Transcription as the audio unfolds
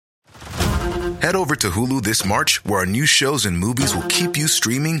Head over to Hulu this March, where our new shows and movies will keep you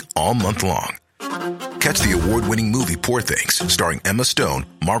streaming all month long. Catch the award-winning movie Poor Things, starring Emma Stone,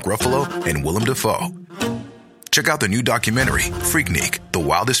 Mark Ruffalo, and Willem Dafoe. Check out the new documentary, Freaknik, The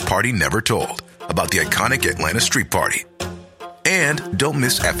Wildest Party Never Told, about the iconic Atlanta Street Party. And don't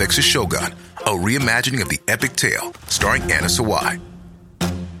miss FX's Shogun, a reimagining of the epic tale, starring Anna Sawai.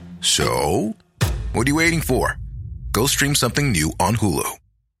 So, what are you waiting for? Go stream something new on Hulu.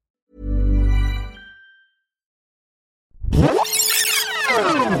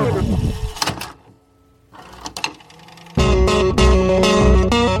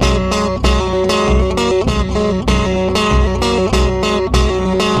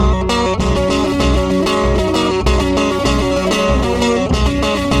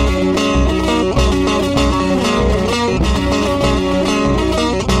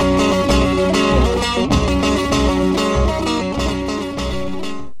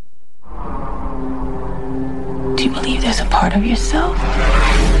 Part of yourself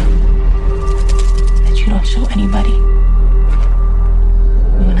that you don't show anybody.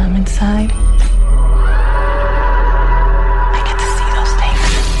 When I'm inside, I get to see those things.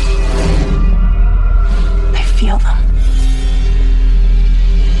 I feel them.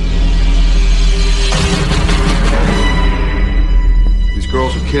 These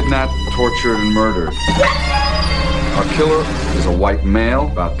girls are kidnapped, tortured, and murdered. Our killer is a white male,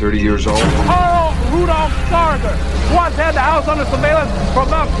 about 30 years old. Carl Rudolph Starger once had the house under surveillance for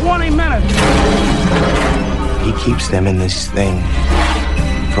about 20 minutes. He keeps them in this thing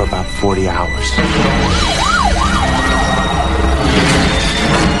for about 40 hours.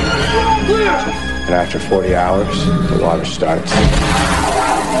 And after 40 hours, the water starts.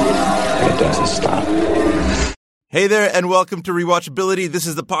 And it doesn't stop. Hey there, and welcome to Rewatchability. This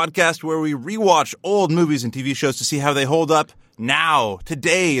is the podcast where we rewatch old movies and TV shows to see how they hold up now,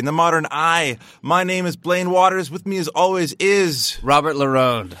 today, in the modern eye. My name is Blaine Waters. With me, as always, is Robert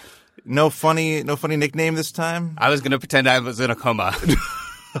Larone. No funny nickname this time? I was going to pretend I was in a coma.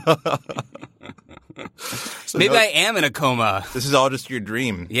 So Maybe I am in a coma. This is all just your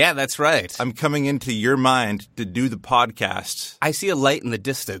dream. Yeah, that's right. I'm coming into your mind to do the podcast. I see a light in the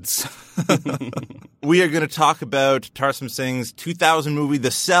distance. We are going to talk about Tarsem Singh's 2000 movie,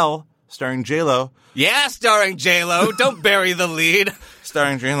 The Cell, starring J-Lo. Yeah, starring J-Lo. Don't bury the lead.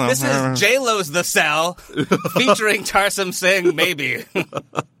 Starring J-Lo. This is J-Lo's The Cell, featuring Tarsem Singh, maybe.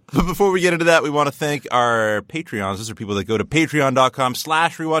 But before we get into that, we want to thank our Patreons. Those are people that go to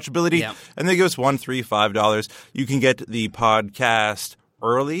patreon.com/rewatchability, yep. and they give us $1, $3, $5. You can get the podcast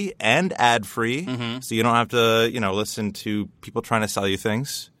early and ad-free, so you don't have to, listen to people trying to sell you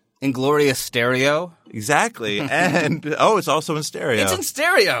things. Inglorious stereo. Exactly. And, it's also in stereo. It's in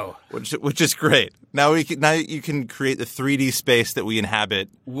stereo. Which is great. Now you can create the 3D space that we inhabit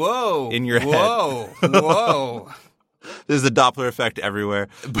in your head. Whoa. There's the Doppler effect everywhere.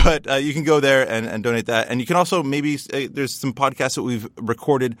 But you can go there and donate that. And you can also maybe there's some podcasts that we've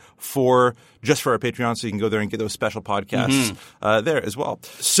recorded just for our Patreon, so you can go there and get those special podcasts there as well.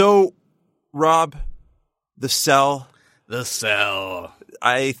 So, Rob, The Cell. The Cell.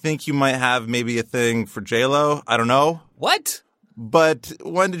 I think you might have maybe a thing for J-Lo. I don't know. What? But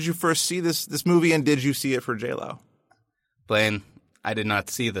when did you first see this movie, and did you see it for J-Lo? Blaine, I did not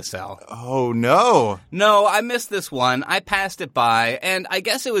see The Cell. Oh, no. No, I missed this one. I passed it by, and I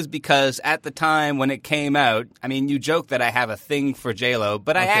guess it was because at the time when it came out, I mean, you joke that I have a thing for J-Lo,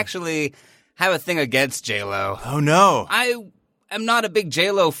 but I actually have a thing against J-Lo. Oh, no. I'm not a big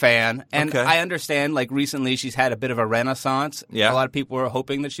J-Lo fan, and Okay. I understand, recently she's had a bit of a renaissance. Yeah. A lot of people were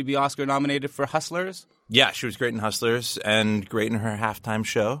hoping that she'd be Oscar nominated for Hustlers. Yeah, she was great in Hustlers and great in her halftime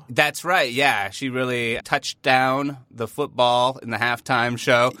show. That's right, yeah. She really touched down the football in the halftime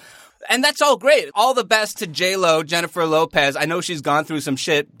show. And that's all great. All the best to J-Lo, Jennifer Lopez. I know she's gone through some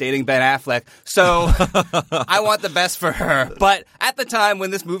shit dating Ben Affleck, so I want the best for her. But at the time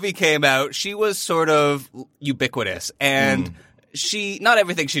when this movie came out, she was sort of ubiquitous, and not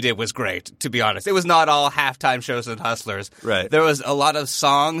everything she did was great, to be honest. It was not all halftime shows and Hustlers. Right. There was a lot of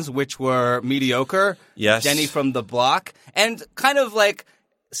songs which were mediocre. Yes. Jenny from the Block. And kind of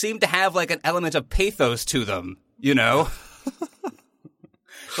seemed to have an element of pathos to them,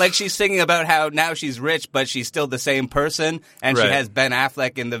 she's singing about how now she's rich, but she's still the same person. And she Right. has Ben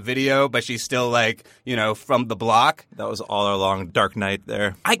Affleck in the video, but she's still from the block. That was all along Dark Knight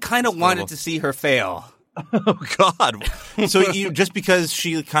there. I kind of wanted to see her fail. Oh, God. So just because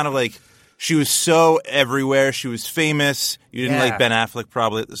she kind of she was so everywhere, she was famous, you didn't Yeah. like Ben Affleck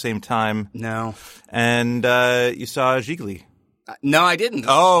probably at the same time. No. And you saw Gigli. No, I didn't.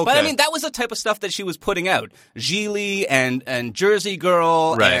 Oh, okay. But I mean, that was the type of stuff that she was putting out. Gigli and Jersey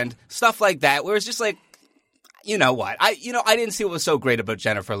Girl Right. and stuff like that, where it's just like, you know what? I didn't see what was so great about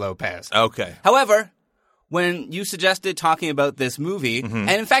Jennifer Lopez. Okay. However, when you suggested talking about this movie, and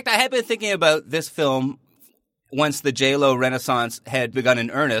in fact, I had been thinking about this film once the J-Lo Renaissance had begun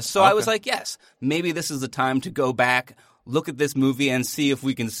in earnest, so I was like, yes, maybe this is the time to go back, look at this movie, and see if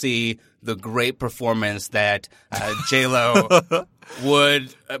we can see the great performance that J-Lo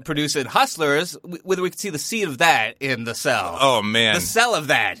would produce in Hustlers, whether we could see the seed of that in The Cell. Oh, man. The cell of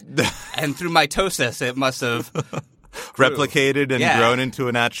that. And through mitosis, it must have replicated and grown into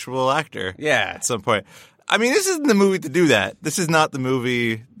an actual actor. Yeah. At some point. I mean, this isn't the movie to do that. This is not the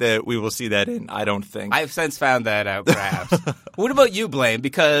movie that we will see that in, I don't think. I've since found that out, perhaps. What about you, Blaine?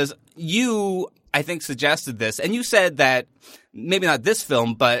 Because you, I think, suggested this, and you said that maybe not this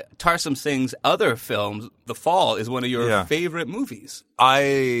film, but Tarsem Singh's other films, The Fall, is one of your favorite movies.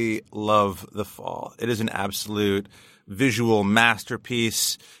 I love The Fall. It is an absolute visual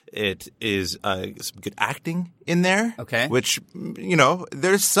masterpiece. It is some good acting in there. Okay. Which, you know,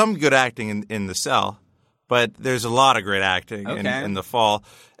 there's some good acting in The Cell, but there's a lot of great acting in The Fall.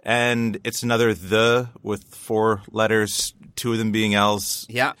 And it's another The with 4 letters, 2 of them being L's.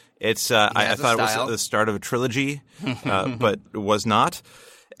 Yeah. It's I thought it was the start of a trilogy, but it was not.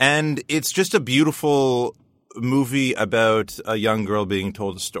 And it's just a beautiful movie about a young girl being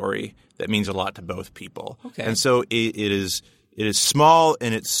told a story that means a lot to both people. Okay. And so it is small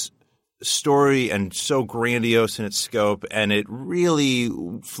in its story and so grandiose in its scope, and it really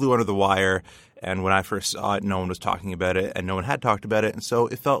flew under the wire. And when I first saw it, no one was talking about it, and no one had talked about it, and so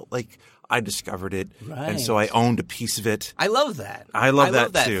it felt like I discovered it, and so I owned a piece of it. I love that. I love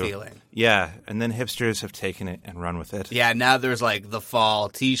that too. Feeling. Yeah, and then hipsters have taken it and run with it. Yeah, now there's like The Fall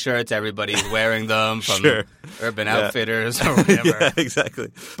T-shirts. Everybody's wearing them from Urban Outfitters or whatever. Yeah,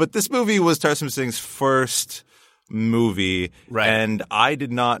 exactly. But this movie was Tarsem Singh's first movie, and I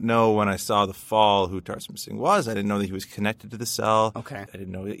did not know when I saw The Fall who Tarsem Singh was. I didn't know that he was connected to The Cell. Okay. I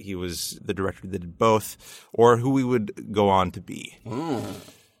didn't know that he was the director that did both, or who he would go on to be.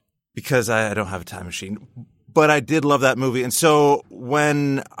 Because I don't have a time machine. But I did love that movie. And so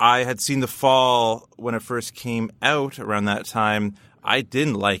when I had seen The Fall when it first came out around that time, I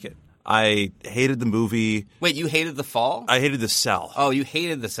didn't like it. I hated the movie. Wait, you hated The Fall? I hated The Cell. Oh, you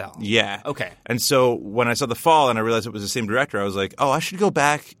hated The Cell. Yeah. Okay. And so when I saw The Fall and I realized it was the same director, I was like, oh, I should go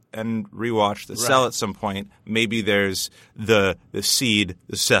back and rewatch The Cell at some point. Maybe there's the seed,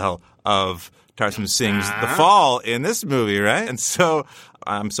 The Cell of Tarsem Singh's The Fall in this movie, right? And so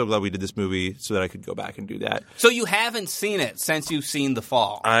I'm so glad we did this movie so that I could go back and do that. So you haven't seen it since you've seen The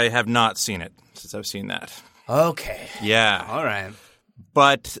Fall? I have not seen it since I've seen that. Okay. Yeah. All right.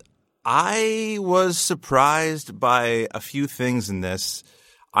 But I was surprised by a few things in this.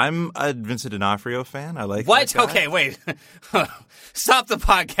 I'm a Vincent D'Onofrio fan. I like what? that guy. Okay, wait. Stop the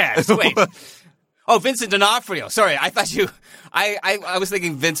podcast. Wait. Oh, Vincent D'Onofrio. Sorry, I thought you. I was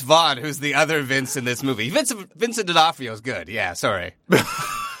thinking Vince Vaughn, who's the other Vince in this movie. Vincent D'Onofrio is good. Yeah, sorry.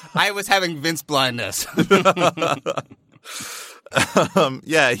 I was having Vince blindness.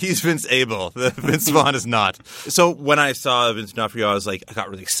 Yeah, he's Vince Abel. Vince Vaughn is not. So when I saw Vincent D'Onofrio, I got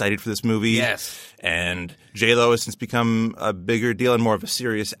really excited for this movie. Yes. And J-Lo has since become a bigger deal and more of a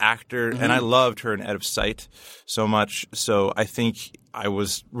serious actor. And I loved her in Out of Sight so much. So I think I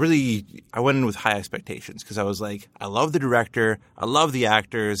went in with high expectations because I was like, I love the director. I love the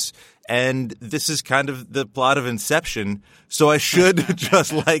actors. And this is kind of the plot of Inception. So I should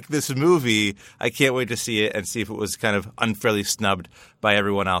just like this movie. I can't wait to see it and see if it was kind of unfairly snubbed by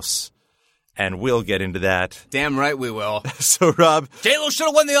everyone else. And we'll get into that. Damn right we will. So, Rob. J-Lo should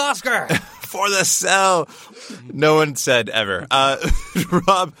have won the Oscar. For The Cell. No one said ever.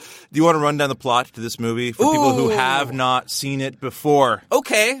 Rob, do you want to run down the plot to this movie for people who have not seen it before?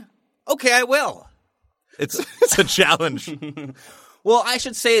 Okay, I will. It's a challenge. Well, I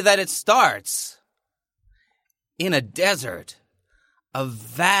should say that it starts in a desert, a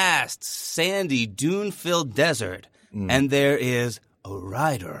vast, sandy, dune-filled desert, and there is a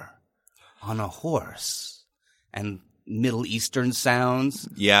rider on a horse, and Middle Eastern sounds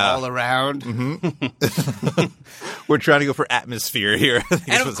all around. Mm-hmm. We're trying to go for atmosphere here.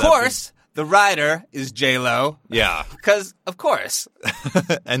 And of course, the rider is J-Lo. Yeah. Because, of course.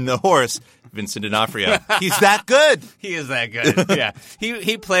 And the horse, Vincent D'Onofrio. He's that good. He is that good. Yeah.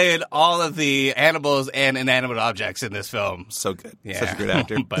 He played all of the animals and inanimate objects in this film. So good. Yeah. Such a good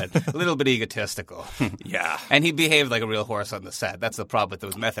actor. But a little bit egotistical. Yeah. And he behaved like a real horse on the set. That's the problem with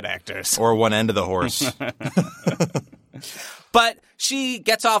those method actors. Or one end of the horse. But she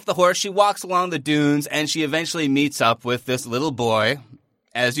gets off the horse, she walks along the dunes, and she eventually meets up with this little boy,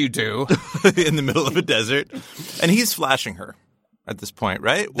 as you do. In the middle of a desert. And he's flashing her at this point,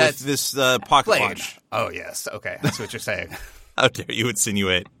 right? With this pocket Blade. watch. Oh, yes. Okay, that's what you're saying. How dare you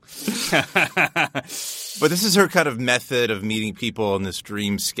insinuate. But this is her kind of method of meeting people in this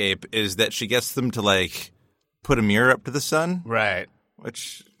dreamscape, is that she gets them to, like, put a mirror up to the sun. Right.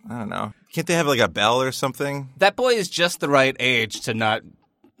 Which, I don't know. Can't they have, like, a bell or something? That boy is just the right age to not,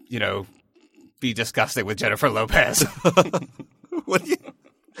 be disgusting with Jennifer Lopez. What do you...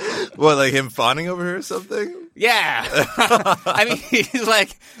 What, like him fawning over her or something? Yeah. I mean, he's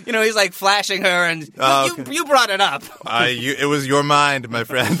like flashing her, and you brought it up. It was your mind, my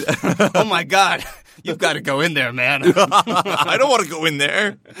friend. Oh, my God. You've got to go in there, man. I don't want to go in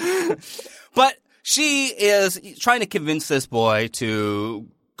there. But she is trying to convince this boy to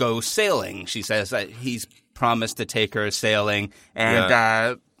go sailing. She says that he's promised to take her sailing,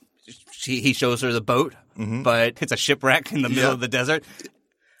 and he shows her the boat, but it's a shipwreck in the middle of the desert.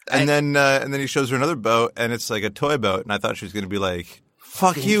 And then he shows her another boat, and it's like a toy boat. And I thought she was going to be like,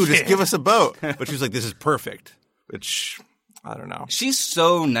 "Fuck you, just give us a boat." But she was like, "This is perfect," which I don't know. She's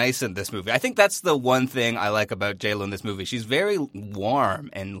so nice in this movie. I think that's the one thing I like about J-Lo in this movie. She's very warm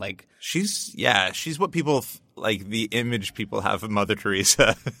and like she's what people like the image people have of Mother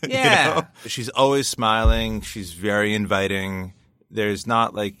Teresa. Yeah, She's always smiling. She's very inviting. There's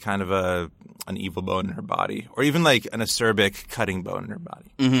not like kind of an evil bone in her body, or even like an acerbic cutting bone in her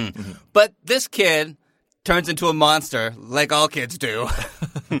body. But this kid turns into a monster, like all kids do.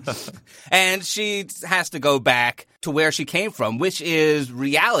 And she has to go back to where she came from, which is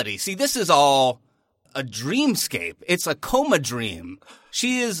reality. See, this is all a dreamscape. It's a coma dream.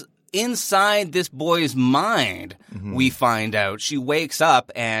 She is inside this boy's mind, we find out. She wakes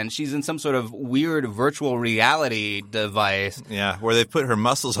up and she's in some sort of weird virtual reality device. Yeah, where they put her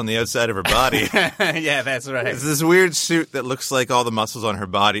muscles on the outside of her body. Yeah, that's right. It's this weird suit that looks like all the muscles on her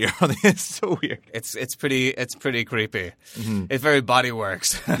body are on the It's so weird. It's pretty creepy. It's very Body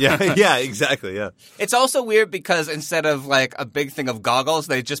Works. Yeah, exactly, yeah. It's also weird because instead of like a big thing of goggles,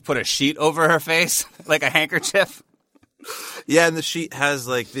 they just put a sheet over her face, like a handkerchief. Yeah, and the sheet has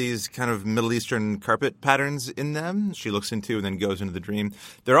like these kind of Middle Eastern carpet patterns in them. She looks into and then goes into the dream.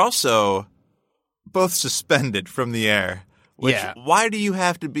 They're also both suspended from the air. Which, why do you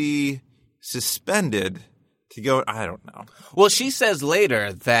have to be suspended to go? I don't know. Well, she says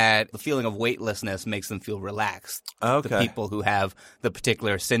later that the feeling of weightlessness makes them feel relaxed. Okay. The people who have the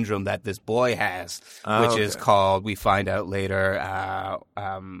particular syndrome that this boy has, which is called, we find out later, I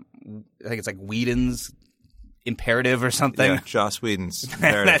think it's like Whedon's imperative or something. Yeah, Joss Whedon's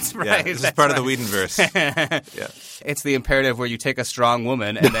imperative. That's right. Yeah, this is part of the Whedonverse. Yeah. It's the imperative where you take a strong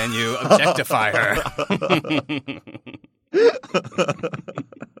woman and then you objectify her.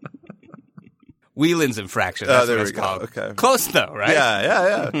 Whelan's infraction. That's what it's called. Okay. Close though, right?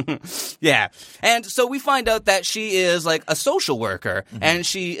 Yeah. Yeah. And so we find out that she is like a social worker, and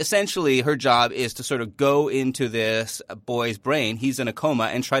she essentially, her job is to sort of go into this boy's brain. He's in a coma,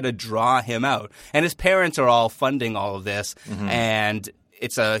 and try to draw him out. And his parents are all funding all of this, and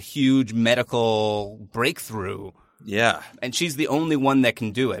it's a huge medical breakthrough. Yeah. And she's the only one that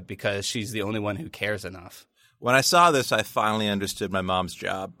can do it because she's the only one who cares enough. When I saw this, I finally understood my mom's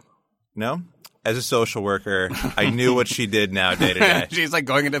job. No? As a social worker, I knew what she did now day to day. She's like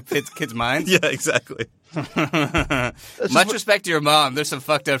going into kids' minds? Yeah, exactly. Much respect to your mom. There's some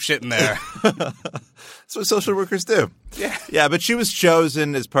fucked up shit in there. That's what social workers do. Yeah. Yeah, but she was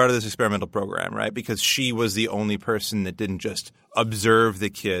chosen as part of this experimental program, right? Because she was the only person that didn't just observe the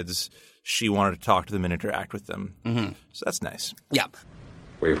kids. She wanted to talk to them and interact with them. So that's nice. Yeah.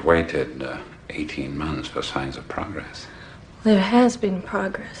 We've waited 18 months for signs of progress. There has been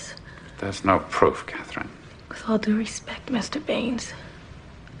progress. There's no proof, Catherine. With all due respect, Mr. Baines,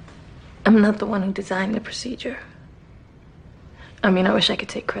 I'm not the one who designed the procedure. I mean, I wish I could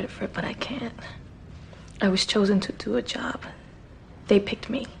take credit for it, but I can't. I was chosen to do a job. They picked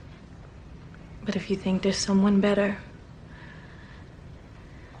me. But if you think there's someone better,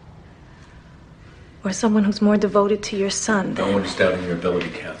 or someone who's more devoted to your son, then... No one's doubting your ability,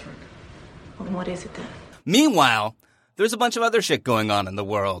 Catherine. Well, then what is it then? Meanwhile, there's a bunch of other shit going on in the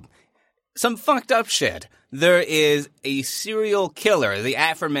world. Some fucked up shit. There is a serial killer, the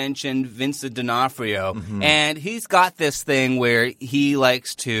aforementioned Vincent D'Onofrio, and he's got this thing where he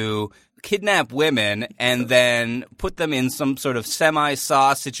likes to kidnap women and then put them in some sort of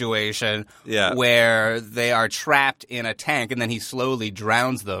semi-saw situation where they are trapped in a tank, and then he slowly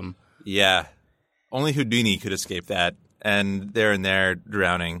drowns them. Yeah. Only Houdini could escape that, and they're in there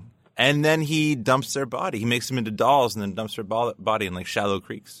drowning. And then he dumps their body. He makes them into dolls and then dumps their body in like shallow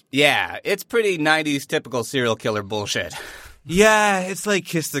creeks. Yeah, it's pretty 90s typical serial killer bullshit. Yeah, it's like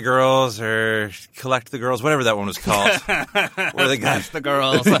Kiss the Girls or Collect the Girls, whatever that one was called. Where the guy... Kiss the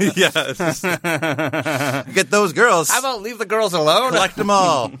Girls. Yeah. It's just... Get those girls. How about leave the girls alone? Collect them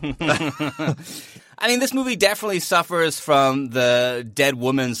all. I mean, this movie definitely suffers from the dead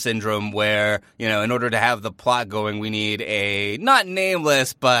woman syndrome where, you know, in order to have the plot going, we need a not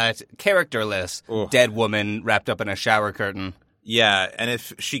nameless but characterless dead woman wrapped up in a shower curtain. Yeah, and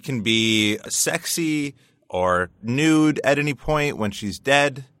if she can be sexy or nude at any point when she's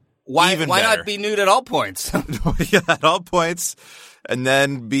dead, why better. not be nude at all points? Yeah, at all points, and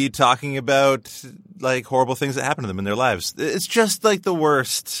then be talking about like horrible things that happen to them in their lives. It's just like the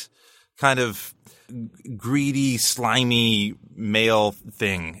worst kind of greedy, slimy male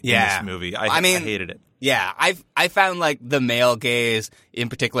thing in this movie. I hated it. Yeah, I found like the male gaze in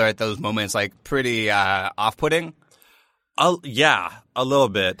particular at those moments like pretty off-putting. Yeah, a little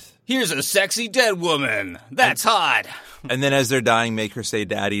bit. Here's a sexy dead woman. That's hot. And then as they're dying, make her say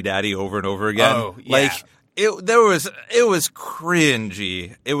 "daddy, daddy" over and over again. Oh, yeah. Like it was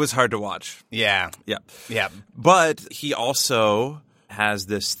cringy. It was hard to watch. Yeah. Yeah. But he also has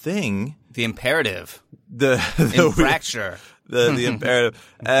this thing, the imperative, the infracture, the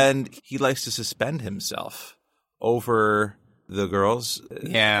imperative, and he likes to suspend himself over the girls,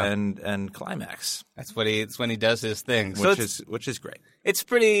 and climax. That's when he does his thing, which is great. It's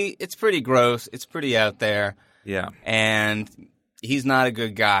pretty gross. It's pretty out there. Yeah, and he's not a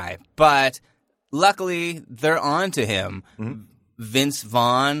good guy. But luckily, they're on to him. Mm-hmm. Vince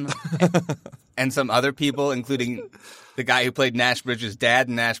Vaughn and some other people, including the guy who played Nash Bridges' dad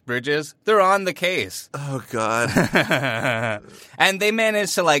in Nash Bridges, they're on the case. Oh, God. And they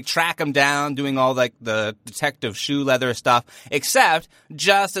managed to, like, track him down, doing all, like, the detective shoe leather stuff, except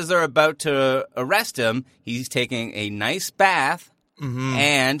just as they're about to arrest him, he's taking a nice bath,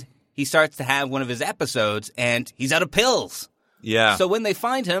 and he starts to have one of his episodes, and he's out of pills. Yeah. So when they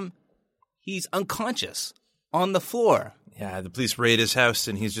find him, he's unconscious on the floor. Yeah, the police raid his house,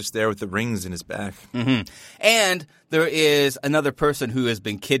 and he's just there with the rings in his back. Mm-hmm. And there is another person who has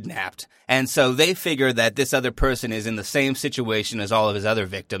been kidnapped. And so they figure that this other person is in the same situation as all of his other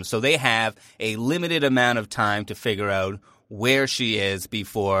victims. So they have a limited amount of time to figure out where she is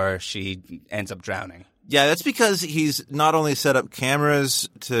before she ends up drowning. Yeah, that's because he's not only set up cameras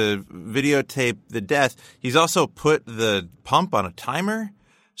to videotape the death, he's also put the pump on a timer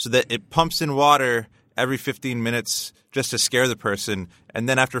so that it pumps in water every 15 minutes just to scare the person. And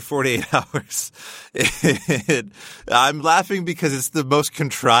then after 48 hours, I'm laughing because it's the most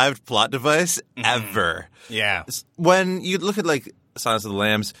contrived plot device ever. Yeah. When you look at like Silence of the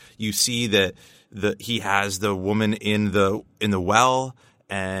Lambs, you see that he has the woman in the well,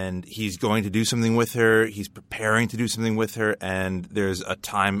 and he's going to do something with her. He's preparing to do something with her, and there's a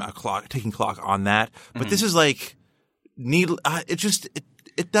ticking clock on that. But this is like it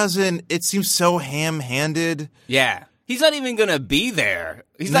seems so ham-handed. Yeah. He's not even going to be there.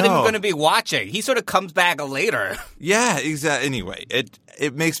 He's not even going to be watching. He sort of comes back later. Yeah, exactly. Anyway,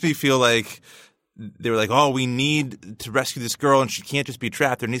 it makes me feel like they were like, oh, we need to rescue this girl, and she can't just be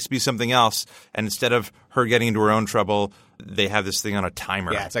trapped. There needs to be something else. And instead of her getting into her own trouble, they have this thing on a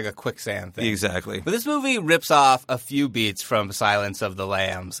timer. Yeah, it's like a quicksand thing. Exactly. But this movie rips off a few beats from Silence of the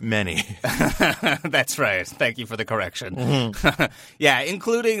Lambs. Many. That's right. Thank you for the correction. Mm-hmm. Yeah,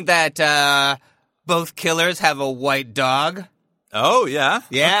 including that both killers have a white dog. Oh, yeah.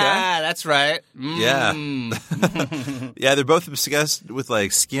 Yeah, okay. That's right. Yeah. Yeah, they're both obsessed with,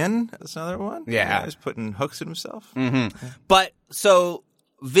 like, skin. That's another one. Yeah. He's putting hooks in himself. Mm-hmm. But, so,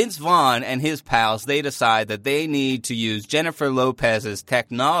 Vince Vaughn and his pals, they decide that they need to use Jennifer Lopez's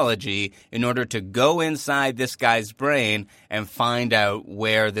technology in order to go inside this guy's brain and find out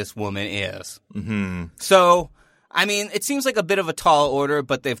where this woman is. Mm-hmm. So, I mean, it seems like a bit of a tall order,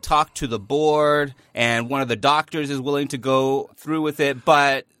 but they've talked to the board, and one of the doctors is willing to go through with it,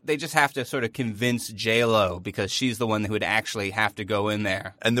 but they just have to sort of convince J-Lo because she's the one who would actually have to go in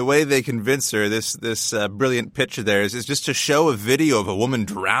there. And the way they convince her, this brilliant pitch of theirs, is just to show a video of a woman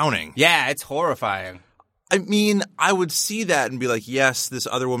drowning. Yeah, it's horrifying. I mean, I would see that and be like, yes, this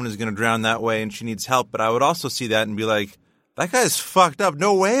other woman is going to drown that way and she needs help, but I would also see that and be like, that guy's fucked up.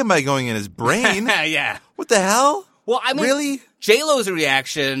 No way am I going in his brain. Yeah. What the hell? Well, I mean, really? J-Lo's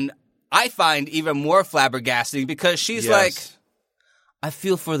reaction I find even more flabbergasting because she's like, I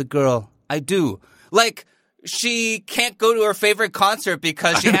feel for the girl. I do. Like, she can't go to her favorite concert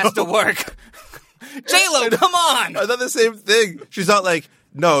because she has to work. J-Lo, come on! I thought the same thing. She's not like,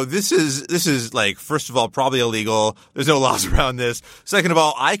 no, this is like, first of all, probably illegal. There's no laws around this. Second of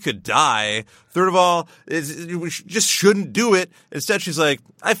all, I could die. Third of all, we just shouldn't do it. Instead, she's like,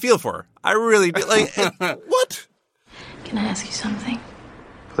 I feel for her. I really do. Like, what? Can I ask you something?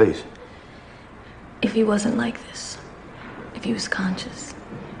 Please. If he wasn't like this, if he was conscious,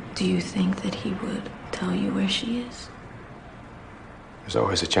 do you think that he would tell you where she is? There's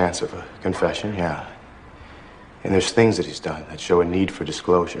always a chance of a confession, yeah. And there's things that he's done that show a need for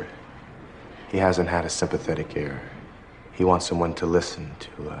disclosure. He hasn't had a sympathetic ear. He wants someone to listen,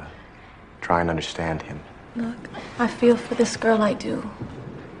 to try and understand him. Look, I feel for this girl, I do.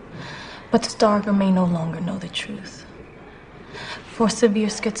 But Stargher may no longer know the truth. For severe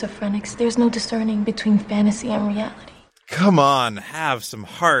schizophrenics, there's no discerning between fantasy and reality. Come on, have some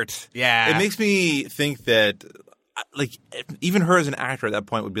heart. Yeah. It makes me think that, like, even her as an actor at that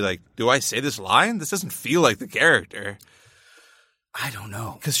point would be like, do I say this line? This doesn't feel like the character. I don't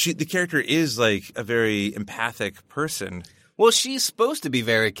know. Because the character is, like, a very empathic person. Well, she's supposed to be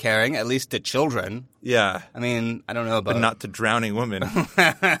very caring, at least to children. Yeah. I mean, I don't know about... But not to drowning women.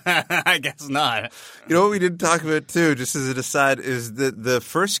 I guess not. You know what we didn't talk about, too, just as an aside, is that the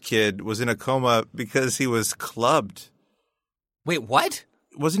first kid was in a coma because he was clubbed. Wait, what?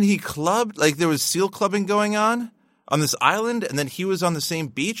 Wasn't he clubbed? Like, there was seal clubbing going on this island, and then he was on the same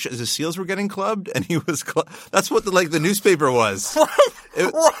beach as the seals were getting clubbed, and he was That's what the newspaper was. What?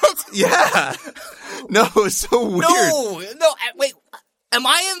 What? Yeah. No, it was so weird. No, wait. Am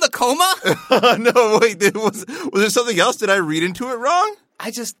I in the coma? No, wait. Was there something else? Did I read into it wrong?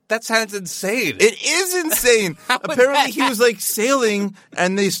 That sounds insane. It is insane. Apparently he was like sailing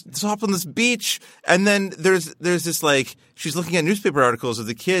and they stopped on this beach and then there's this like, she's looking at newspaper articles of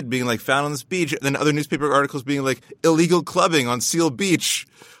the kid being like found on this beach and then other newspaper articles being like illegal clubbing on Seal Beach.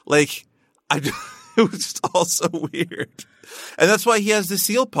 Like, it was just all so weird. And that's why he has the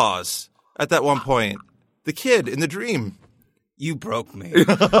seal paws at that one point. The kid in the dream. You broke me.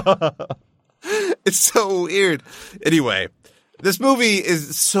 It's so weird. Anyway. This movie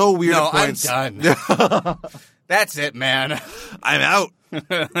is so weird at points. I'm done. That's it, man. I'm out.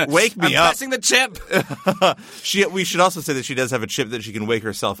 Wake me I'm up. pressing the chip. We should also say that she does have a chip that she can wake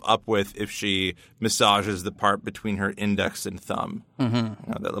herself up with if she massages the part between her index and thumb. Mm-hmm.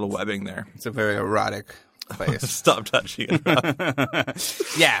 You know, that little webbing there. It's a very erotic place. Stop touching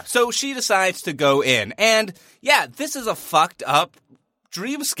it. Yeah, so she decides to go in. And, yeah, this is a fucked up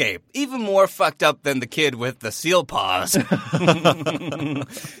dreamscape, even more fucked up than the kid with the seal paws.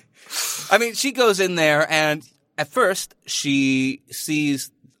 I mean, she goes in there and at first she sees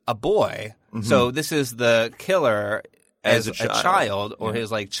a boy. Mm-hmm. So this is the killer as a child or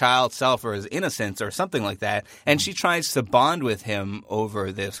his like child self or his innocence or something like that. And she tries to bond with him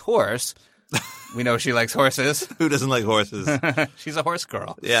over this horse. We know she likes horses. Who doesn't like horses? She's a horse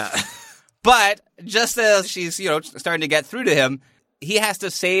girl. Yeah. But just as she's, starting to get through to him, he has to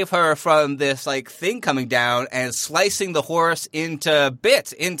save her from this like thing coming down and slicing the horse into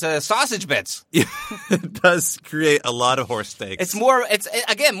bits, into sausage bits. Yeah, it does create a lot of horse steaks. It's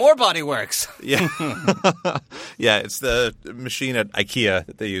again more body works. Yeah, yeah. It's the machine at IKEA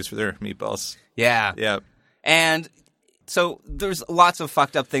that they use for their meatballs. Yeah, yeah. And so there's lots of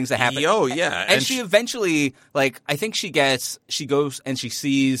fucked up things that happen. Oh yeah, and she eventually I think she goes and she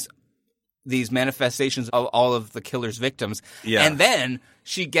sees these manifestations of all of the killer's victims. Yeah. And then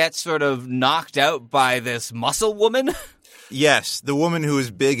she gets sort of knocked out by this muscle woman. Yes, the woman who is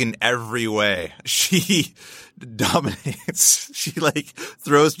big in every way. She dominates. She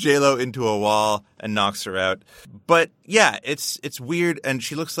throws J-Lo into a wall and knocks her out. But yeah, it's weird and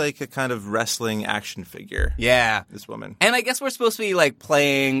she looks like a kind of wrestling action figure. Yeah. This woman. And I guess we're supposed to be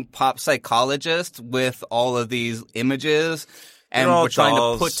playing pop psychologist with all of these images. And we're trying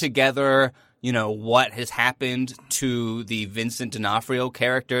to put together, what has happened to the Vincent D'Onofrio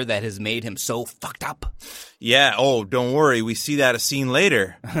character that has made him so fucked up. Yeah. Oh, don't worry. We see that a scene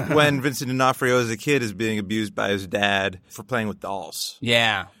later when Vincent D'Onofrio as a kid is being abused by his dad for playing with dolls.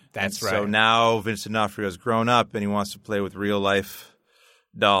 Yeah, that's right. So now Vincent D'Onofrio has grown up and he wants to play with real life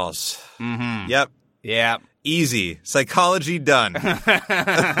dolls. Mm-hmm. Yep. Yeah. Easy. Psychology done.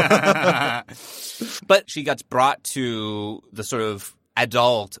 But she gets brought to the sort of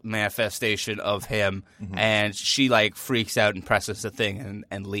adult manifestation of him, and she freaks out and presses the thing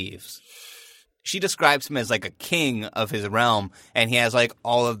and leaves. She describes him as a king of his realm, and he has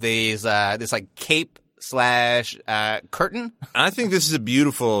all of these this cape / curtain. I think this is a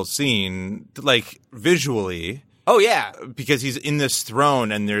beautiful scene, visually. Oh, yeah. Because he's in this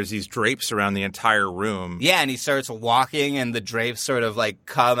throne and there's these drapes around the entire room. Yeah, and he starts walking and the drapes sort of like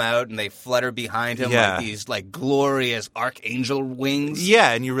come out and they flutter behind him like these like glorious archangel wings.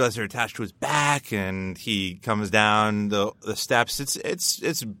 Yeah, and you realize they're attached to his back and he comes down the steps.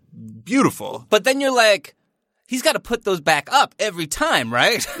 It's beautiful. But then you're like, he's got to put those back up every time,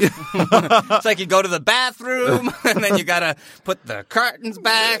 right? It's like you go to the bathroom, and then you got to put the curtains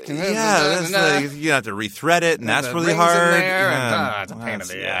back. And like, you have to rethread it, and that's really hard. In there, it's a pain in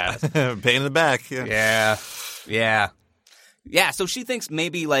the ass. Pain in the back. Yeah, so she thinks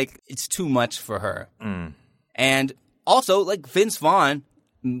maybe, like, it's too much for her. And also, like, Vince Vaughn,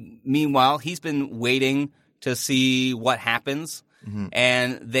 meanwhile, he's been waiting to see what happens.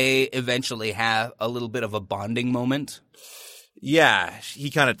 And they eventually have a little bit of a bonding moment. Yeah, he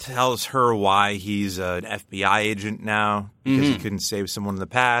kind of tells her why he's an FBI agent now because he couldn't save someone in the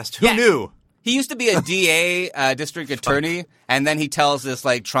past. Who knew? He used to be a DA, district attorney, and then he tells this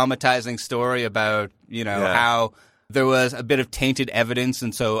like traumatizing story about, how there was a bit of tainted evidence,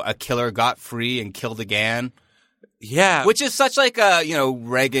 and so a killer got free and killed again. Yeah. Which is such like a,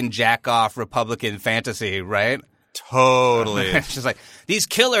 Reagan jack-off Republican fantasy, right? Totally. It's just like, these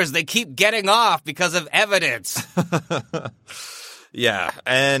killers, they keep getting off because of evidence. Yeah.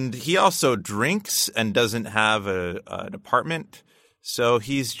 And he also drinks and doesn't have an apartment. So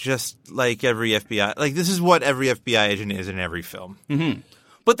he's just like every FBI. Like, this is what every FBI agent is in every film.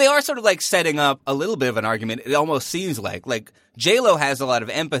 But they are sort of like setting up a little bit of an argument. It almost seems like J-Lo has a lot of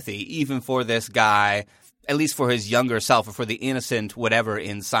empathy, even for this guy, at least for his younger self or for the innocent whatever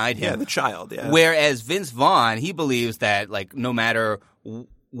inside him. Yeah, the child, yeah. Whereas Vince Vaughn, he believes that, like, no matter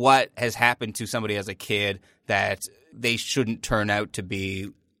what has happened to somebody as a kid, that they shouldn't turn out to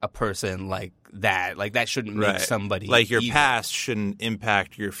be a person like that. Like, that shouldn't make somebody like, your evil. past shouldn't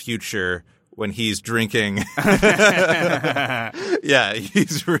impact your future when he's drinking. Yeah,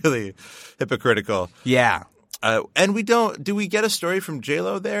 he's really hypocritical. Yeah. And do we get a story from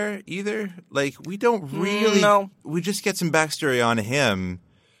J-Lo there either? Like, we don't really. No. We just get some backstory on him,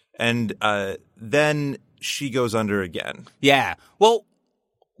 and then she goes under again. Yeah. Well,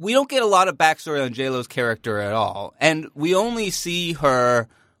 we don't get a lot of backstory on J-Lo's character at all. And we only see her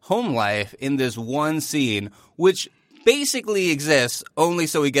home life in this one scene, which basically exists only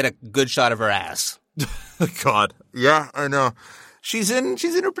so we get a good shot of her ass. God. Yeah, I know. She's in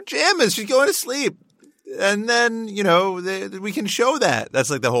her pajamas. She's going to sleep. And then, we can show that. That's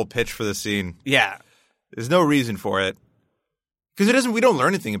like the whole pitch for the scene. Yeah. There's no reason for it. Because we don't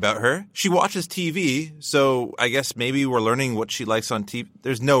learn anything about her. She watches TV, so I guess maybe we're learning what she likes on TV.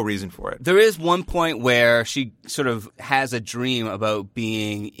 There's no reason for it. There is one point where she sort of has a dream about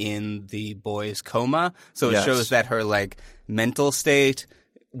being in the boy's coma. So it shows that her, like, mental state,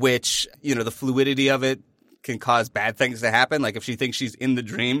 which, the fluidity of it can cause bad things to happen. Like, if she thinks she's in the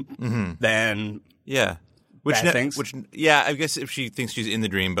dream, then... Yeah. I guess if she thinks she's in the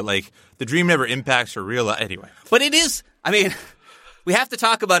dream, but like the dream never impacts her real life. Anyway. But it is, we have to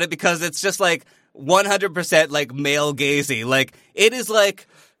talk about it because it's just like 100% like male gazy. Like, it is like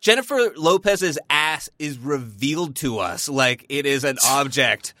Jennifer Lopez's ass is revealed to us like it is an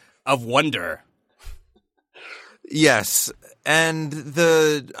object of wonder. Yes. And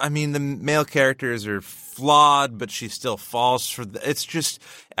the male characters are flawed, but she still falls for it's just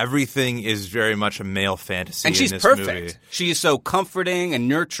everything is very much a male fantasy. And she's in this perfect. Movie. She's so comforting and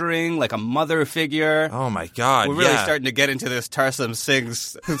nurturing, like a mother figure. Oh my God. We're really starting to get into this Tarsem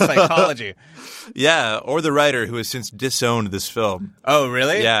Singh's psychology. Yeah, or the writer who has since disowned this film. Oh,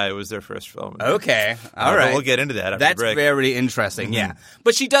 really? Yeah, it was their first film. Okay. All right. We'll get into that after That's the break. very interesting, yeah.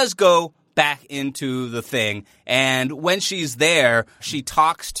 But she does go back into the thing, and when she's there, she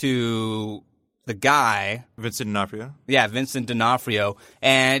talks to the guy. Vincent D'Onofrio? Yeah, Vincent D'Onofrio,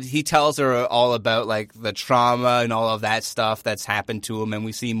 and he tells her all about, like, the trauma and all of that stuff that's happened to him, and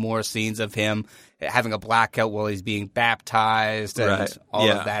we see more scenes of him having a blackout while he's being baptized and all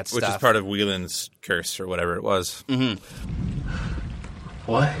of that stuff. Which is part of Whelan's curse or whatever it was.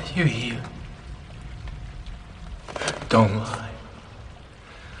 What? You're here. Don't lie.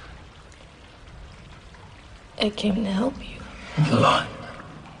 I came to help you. Lie.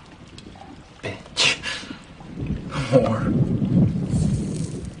 Bitch. Whore.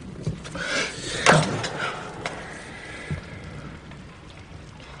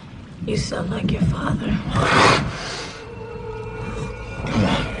 You sound like your father.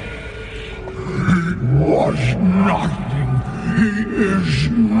 He was nothing. He is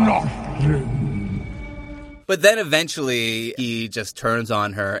nothing. But then eventually he just turns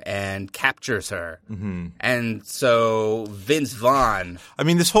on her and captures her. Mm-hmm. And so Vince Vaughn... I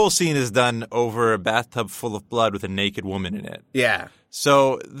mean, this whole scene is done over a bathtub full of blood with a naked woman in it. Yeah.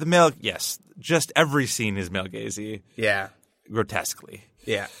 So the male... Yes, just every scene is male-gazy. Yeah. Grotesquely.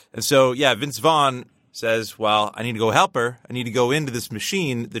 Yeah. And so, Vince Vaughn says, well, I need to go help her. I need to go into this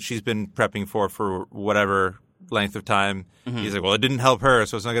machine that she's been prepping for whatever length of time. Mm-hmm. He's like, well, it didn't help her,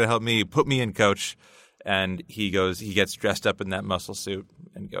 so it's not going to help me. Put me in, coach. And he gets dressed up in that muscle suit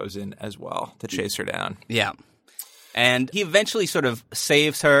and goes in as well to chase her down. Yeah. And he eventually sort of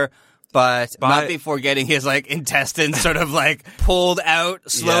saves her, but not before getting his, intestines sort of, pulled out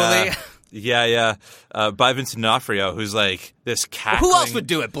slowly. Yeah. By Vincent D'Onofrio, who's this cackling... Who else would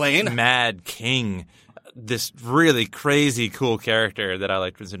do it, Blaine? Mad king. This really crazy, cool character that I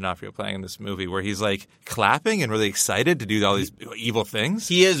liked Vincent D'Onofrio playing in this movie, where he's clapping and really excited to do all these evil things.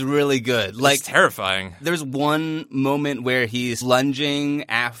 He is really good. It's terrifying. There's one moment where he's lunging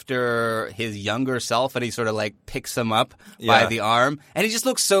after his younger self, and he sort of picks him up by the arm, and he just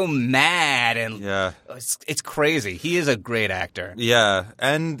looks so mad, and it's crazy. He is a great actor. Yeah,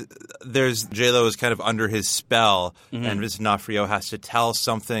 and there's J-Lo is kind of under his spell, and Vincent D'Onofrio has to tell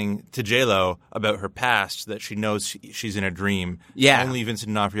something to J-Lo about her past that she knows she's in a dream. Yeah. Only Vincent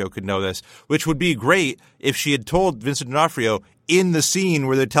D'Onofrio could know this, which would be great if she had told Vincent D'Onofrio in the scene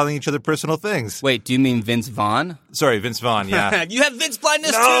where they're telling each other personal things. Wait, do you mean Vince Vaughn? Sorry, Vince Vaughn, yeah. You have Vince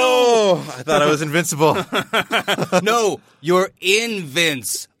blindness too! I thought I was invincible. No, you're in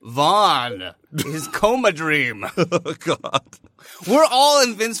Vince Vaughn. His coma dream. Oh, God. We're all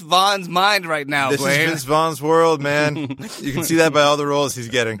in Vince Vaughn's mind right now, This Blaine. is Vince Vaughn's world, man. You can see that by all the roles he's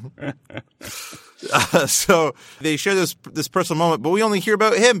getting. So they share this personal moment, but we only hear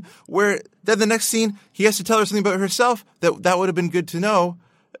about him, where then the next scene, he has to tell her something about herself that would have been good to know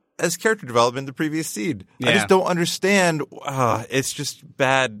as character development in the previous scene. Yeah. I just don't understand. It's just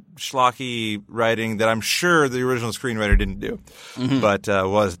bad, schlocky writing that I'm sure the original screenwriter didn't do, but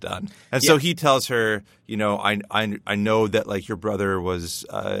was done. And so he tells her, I know that your brother was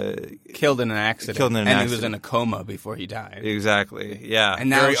killed in an accident, and he was in a coma before he died. Exactly. Yeah.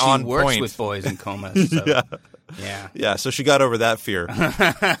 And now Very she on works point. with boys in comas. So. Yeah. So she got over that fear.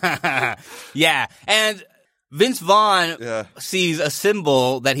 Yeah. And Vince Vaughn sees a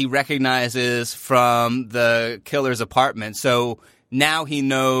symbol that he recognizes from the killer's apartment. So now he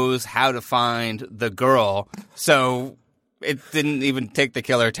knows how to find the girl. So it didn't even take the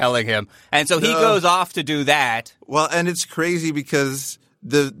killer telling him. And so he goes off to do that. Well, and it's crazy because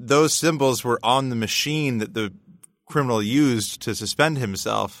those symbols were on the machine that the criminal used to suspend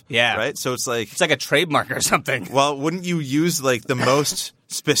himself. Yeah. Right? So it's like a trademark or something. Well, wouldn't you use the most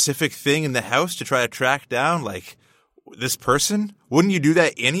specific thing in the house to try to track down this person? Wouldn't you do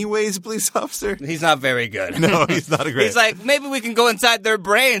that anyways, police officer? He's not very good. No, he's not a great. He's like, maybe we can go inside their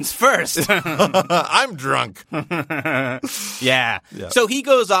brains first. I'm drunk. Yeah. So he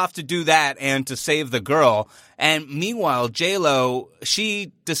goes off to do that and to save the girl. And meanwhile, J-Lo,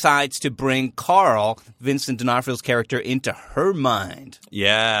 she decides to bring Carl, Vincent D'Onofrio's character, into her mind.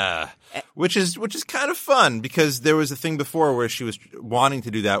 Yeah. Which is kind of fun because there was a thing before where she was wanting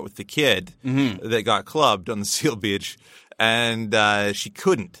to do that with the kid that got clubbed on the Seal Beach, and she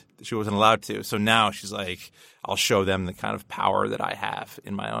couldn't. She wasn't allowed to. So now she's like, I'll show them the kind of power that I have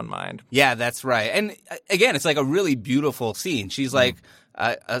in my own mind. Yeah, that's right. And again, it's a really beautiful scene. She's like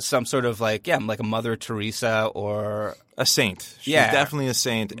some sort of like a Mother Teresa or a saint. She's definitely a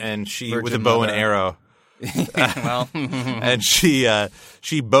saint, and she Virgin with a bow Mother. and arrow. Well, and she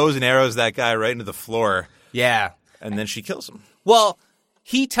bows and arrows that guy right into the floor. Yeah. And then she kills him. Well,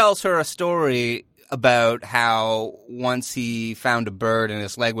 he tells her a story about how once he found a bird and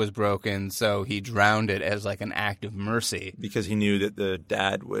his leg was broken, so he drowned it as an act of mercy. Because he knew that the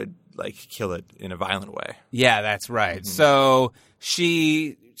dad would kill it in a violent way. Yeah, that's right. So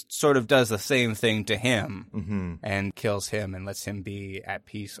she sort of does the same thing to him and kills him and lets him be at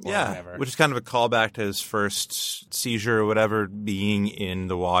peace or whatever. Which is kind of a callback to his first seizure or whatever, being in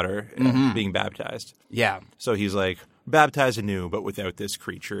the water, being baptized. Yeah. So he's baptized anew, but without this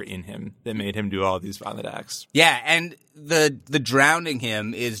creature in him that made him do all these violent acts. Yeah, and the drowning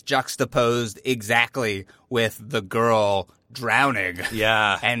him is juxtaposed exactly with the girl drowning.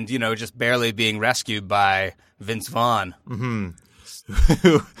 Yeah. And, just barely being rescued by Vince Vaughn.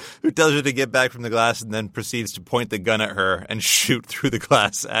 Who tells her to get back from the glass and then proceeds to point the gun at her and shoot through the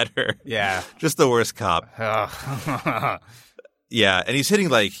glass at her. Yeah. Just the worst cop. Yeah, and he's hitting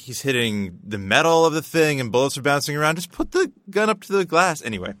the metal of the thing and bullets are bouncing around. Just put the gun up to the glass.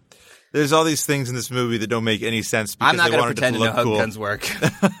 Anyway, there's all these things in this movie that don't make any sense because I'm not they going to wanted pretend it to to know look how cool. guns work.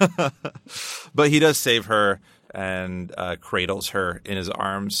 But he does save her and cradles her in his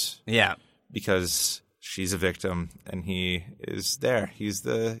arms. Yeah. Because she's a victim and he is there. He's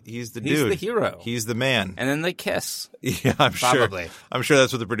the dude. He's the hero. He's the man. And then they kiss. Yeah, I'm Probably. sure. I'm sure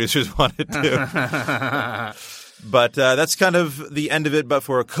that's what the producers wanted to. But that's kind of the end of it. But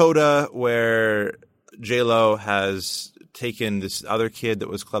for a coda where J-Lo has taken this other kid that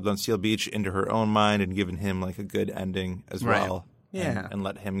was clubbed on Seal Beach into her own mind and given him like a good ending as well. Yeah. And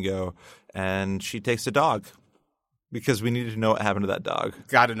let him go. And she takes a dog because we needed to know what happened to that dog.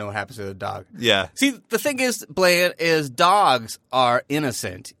 Got to know what happens to the dog. Yeah. See, the thing is, Blaine, is dogs are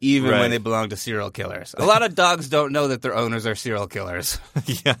innocent even when they belong to serial killers. A lot of dogs don't know that their owners are serial killers.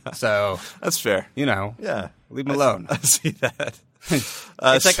 Yeah. So that's fair. Yeah. Leave them alone. I see that.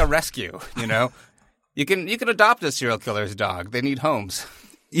 It's like a rescue, You can adopt a serial killer's dog. They need homes.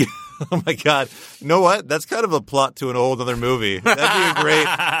 Yeah. Oh my God! You know what? That's kind of a plot to an old other movie. That'd be a great.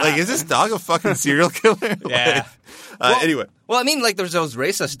 Like, is this dog a fucking serial killer? Yeah. Anyway. Well, I mean, like, there's those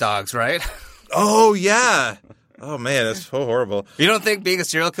racist dogs, right? Oh yeah. Oh man, that's so horrible. You don't think being a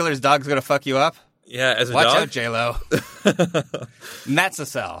serial killer's dog is gonna fuck you up? Yeah, as a Watch dog. out, J-Lo. And that's The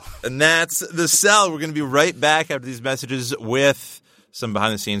Cell. And that's The Cell. We're going to be right back after these messages with some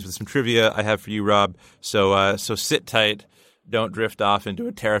behind the scenes, with some trivia I have for you, Rob. So sit tight. Don't drift off into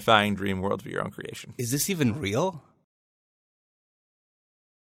a terrifying dream world of your own creation. Is this even real?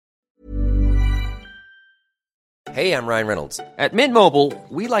 Hey, I'm Ryan Reynolds. At Mint Mobile,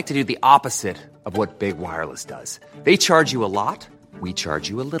 we like to do the opposite of what Big Wireless does. They charge you a lot. We charge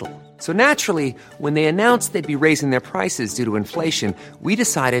you a little. So naturally, when they announced they'd be raising their prices due to inflation, we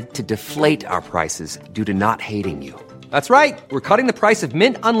decided to deflate our prices due to not hating you. That's right. We're cutting the price of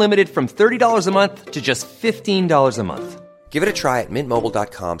Mint Unlimited from $30 a month to just $15 a month. Give it a try at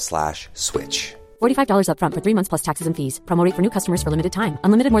mintmobile.com/switch. $45 up front for 3 months plus taxes and fees. Promo rate for new customers for limited time.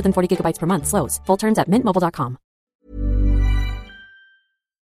 Unlimited more than 40 gigabytes per month. Slows full terms at mintmobile.com.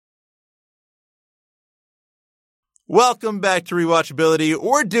 Welcome back to Rewatchability.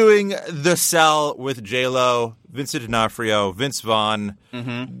 We're doing The Cell with J-Lo, Vincent D'Onofrio, Vince Vaughn,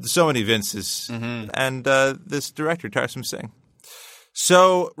 so many Vinces, and this director, Tarsem Singh.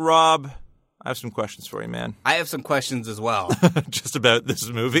 So, Rob, I have some questions for you, man. I have some questions as well. Just about this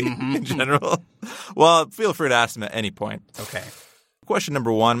movie in general. Well, feel free to ask them at any point. Okay. Question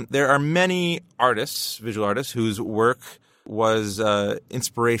number one. There are many artists, visual artists, whose work was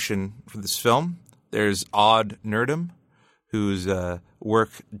inspiration for this film. There's Odd Nerdum, whose work,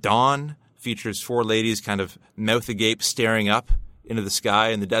 Dawn, features four ladies kind of mouth agape staring up into the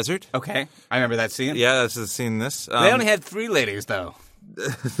sky in the desert. Okay. I remember that scene. Yeah, that's the scene in this. They only had three ladies, though.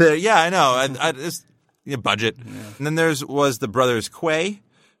 Yeah, I know. It's budget. Yeah. And then was the brothers Quay,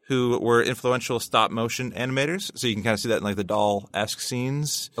 who were influential stop-motion animators. So you can kind of see that in like the doll-esque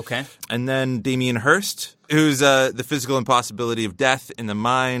scenes. Okay. And then Damien Hirst, who's the physical impossibility of death in the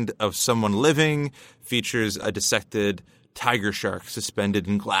mind of someone living, features a dissected tiger shark suspended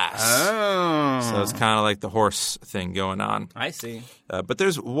in glass. Oh. So it's kind of like the horse thing going on. I see. But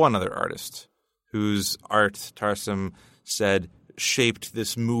there's one other artist whose art, Tarsem said, shaped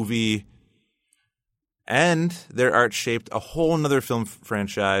this movie, and their art shaped a whole nother film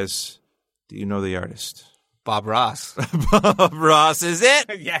franchise. Do you know the artist? Bob Ross. Bob Ross, is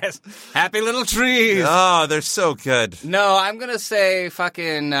it? Yes. Happy Little Trees. Oh, they're so good. No, I'm going to say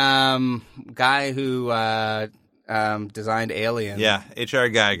fucking guy who designed Alien. Yeah, H.R.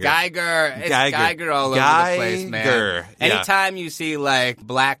 Geiger. It's Geiger all over the place, man. Yeah. Anytime you see like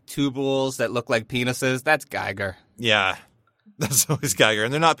black tubules that look like penises, that's Geiger. Yeah. That's always Geiger.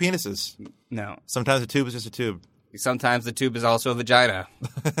 And they're not penises. No. Sometimes a tube is just a tube. Sometimes the tube is also a vagina.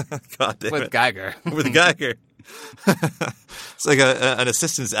 God damn With it. Geiger. With Geiger. It's like an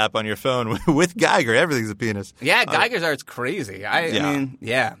assistance app on your phone. With Geiger, everything's a penis. Yeah, Geiger's art's crazy. I mean, it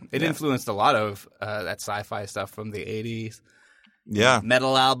Yeah. influenced a lot of that sci-fi stuff from the 80s. Yeah.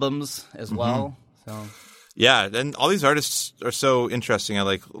 Metal albums as well. So... Yeah, and all these artists are so interesting.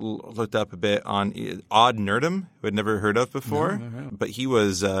 I looked up a bit on Odd Nerdum, who I'd never heard of before. No. But he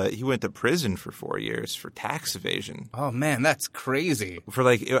went to prison for 4 years for tax evasion. Oh man, that's crazy. For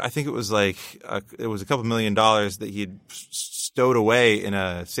I think it was a couple $1 million that he'd stowed away in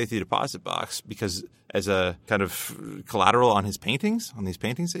a safety deposit box because as a kind of collateral on these paintings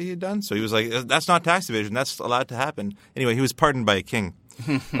that he had done. So he was like, that's not tax evasion. That's allowed to happen. Anyway, he was pardoned by a king.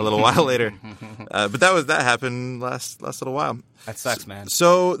 A little while later, but that happened last little while. That sucks, man.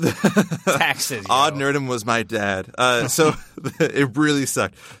 So taxes. Odd Nerdum was my dad. So it really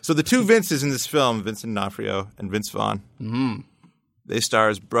sucked. So the two Vinces in this film, Vincent D'Onofrio and Vince Vaughn, they star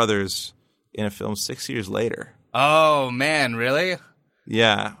as brothers in a film 6 years later. Oh man, really?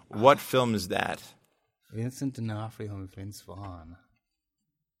 Yeah. What film is that? Vincent D'Onofrio and Vince Vaughn.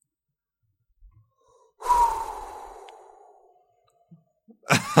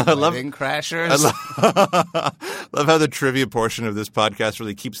 Wedding Crashers. Love how the trivia portion of this podcast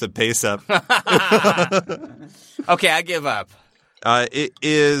really keeps the pace up. Okay, I give up. It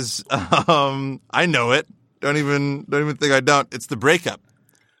is. I know it. Don't even think I don't. It's The Breakup.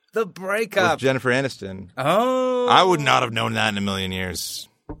 The Breakup with Jennifer Aniston. Oh, I would not have known that in a million years.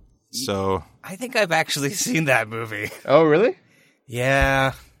 So I think I've actually seen that movie. Oh, really?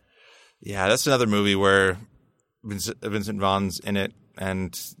 Yeah. Yeah, that's another movie where Vincent Vaughn's in it,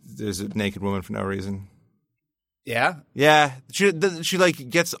 and there's a naked woman for no reason. Yeah? Yeah. She like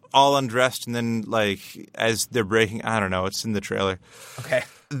gets all undressed, and then like as they're breaking, I don't know, it's in the trailer. Okay.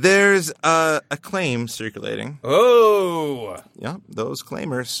 There's a claim circulating. Oh! Yeah, those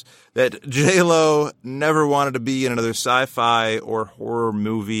claimers that J-Lo never wanted to be in another sci-fi or horror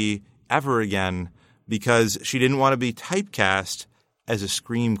movie ever again because she didn't want to be typecast as a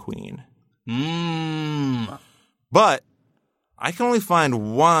scream queen. But I can only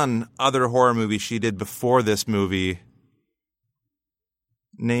find one other horror movie she did before this movie.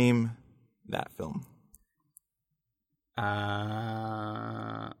 Name that film.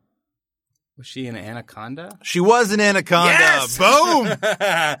 Was she in Anaconda? She was in Anaconda. Yes! Boom!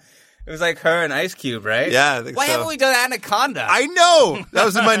 It was like her and Ice Cube, right? Yeah, I think Why so. haven't we done Anaconda? I know! That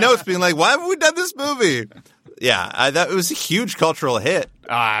was in my notes being like, why haven't we done this movie? Yeah, that it was a huge cultural hit.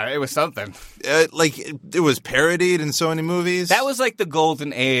 It was something. It was parodied in so many movies. That was like the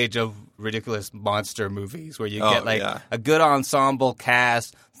golden age of ridiculous monster movies where you get a good ensemble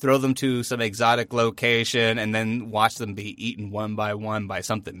cast, throw them to some exotic location, and then watch them be eaten one by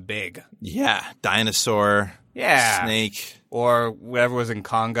something big. Yeah, dinosaur. Yeah. Snake. Or whatever was in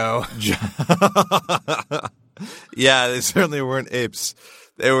Congo. Yeah, they certainly weren't apes.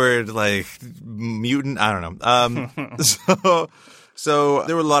 They were like mutant. I don't know. So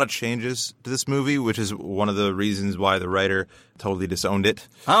there were a lot of changes to this movie, which is one of the reasons why the writer totally disowned it.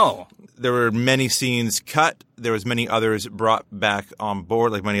 Oh. There were many scenes cut. There was many others brought back on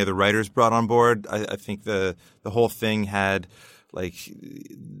board, like many other writers brought on board. I think the whole thing had like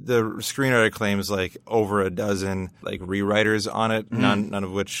the screenwriter claims like over a dozen like rewriters on it, none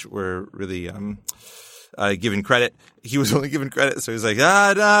of which were really given credit. He was only given credit, so he's like,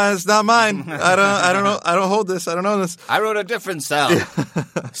 no, it's not mine. I don't know. I don't hold this. I don't know this. I wrote a different cell.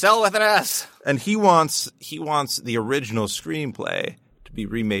 Cell with an S. And he wants the original screenplay to be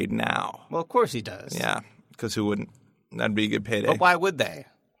remade now. Well, of course he does. Yeah, because who wouldn't? That'd be a good payday. But why would they?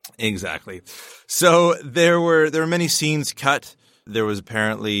 Exactly. So there were many scenes cut. There was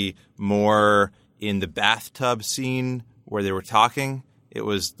apparently more in the bathtub scene where they were talking. It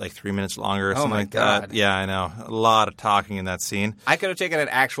was like 3 minutes longer or something like God. that. Yeah, I know. A lot of talking in that scene. I could have taken an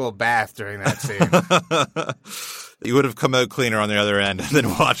actual bath during that scene. You would have come out cleaner on the other end than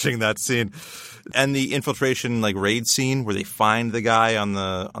watching that scene. And the infiltration like raid scene where they find the guy on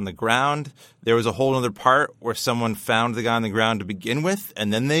the ground. There was a whole other part where someone found the guy on the ground to begin with,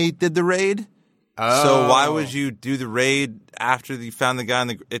 and then they did the raid. Oh. So why would you do the raid after you found the guy on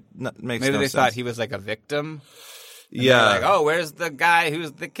the? It makes no sense. Maybe they thought he was like a victim. And yeah. Like, oh, where's the guy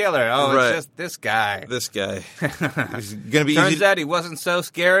who's the killer? Oh, Right. It's just this guy. This guy. He's gonna be Turns easy. out he wasn't so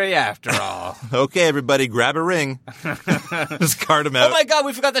scary after all. Okay, everybody, grab a ring. Just cart him out. Oh my God,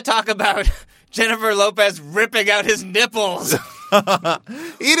 we forgot to talk about Jennifer Lopez ripping out his nipples.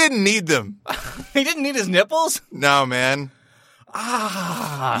 He didn't need them. He didn't need his nipples? No, man.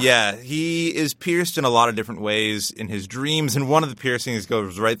 Ah. Yeah, he is pierced in a lot of different ways in his dreams, and one of the piercings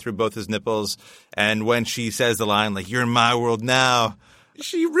goes right through both his nipples. And when she says the line, like, "You're in my world now,"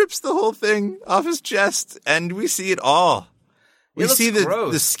 she rips the whole thing off his chest, and we see it all. We see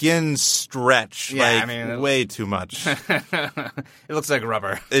the skin stretch, way too much. It looks like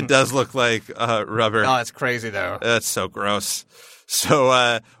rubber. It does look like rubber. Oh, it's crazy, though. That's so gross.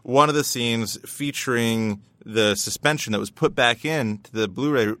 So one of the scenes featuring the suspension that was put back in to the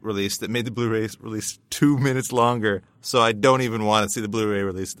Blu-ray release that made the Blu-ray release 2 minutes longer, so I don't even want to see the Blu-ray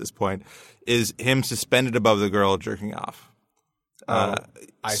release at this point, is him suspended above the girl jerking off. I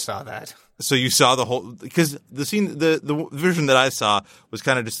saw that. So you saw the whole – because the scene – the version that I saw was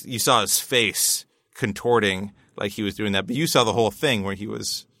kind of just – you saw his face contorting like he was doing that, but you saw the whole thing where he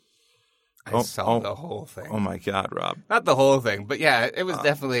was – I saw the whole thing. Oh, my God, Rob. Not the whole thing, but yeah, it was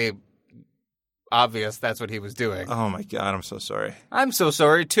definitely – obvious that's what he was doing. Oh, my God. I'm so sorry. I'm so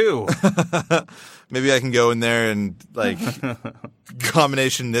sorry, too. Maybe I can go in there and, like,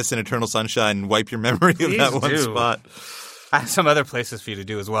 combination this and Eternal Sunshine and wipe your memory of that one spot. I have some other places for you to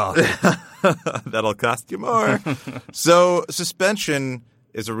do as well. That'll cost you more. So suspension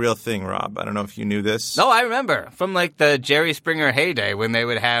is a real thing, Rob. I don't know if you knew this. No, I remember from like the Jerry Springer heyday when they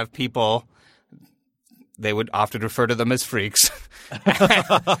would have people. They would often refer to them as freaks.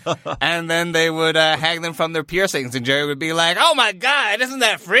 And then they would hang them from their piercings, and Jerry would be like, "Oh my God, isn't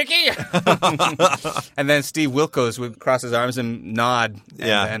that freaky?" And then Steve Wilkos would cross his arms and nod.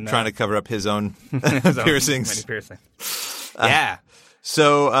 And trying to cover up his own piercings. Yeah.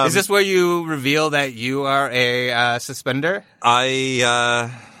 So, is this where you reveal that you are a suspender? Hey,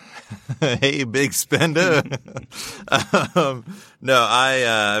 big spender. No,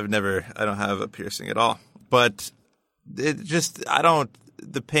 I don't have a piercing at all. But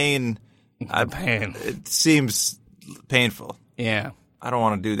the pain. It seems painful. Yeah. I don't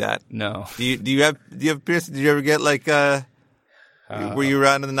want to do that. No. Do you have piercing? Did you ever get like, were you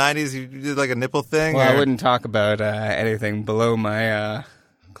around in the 90s? You did like a nipple thing? Well, I wouldn't talk about anything below my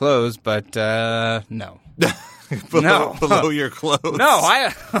clothes, but no. below your clothes. No,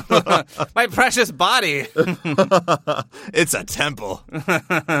 my precious body. It's a temple.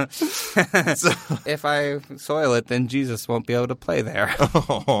 If I soil it, then Jesus won't be able to play there.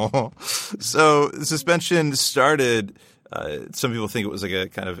 So suspension started, some people think it was like a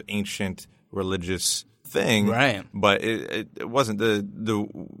kind of ancient religious thing. Right. But it wasn't. The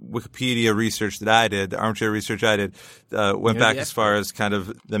Wikipedia research that I did, the armchair research I did, went back as far as kind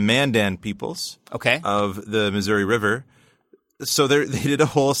of the Mandan peoples of the Missouri River. So they did a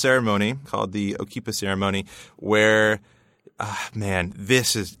whole ceremony called the Okipa ceremony where, I'm going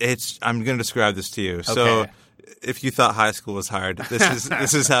to describe this to you. Okay. So if you thought high school was hard,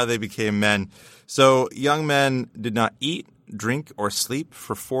 this is how they became men. So young men did not eat, drink, or sleep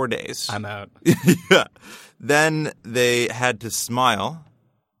for 4 days. I'm out. Yeah. Then they had to smile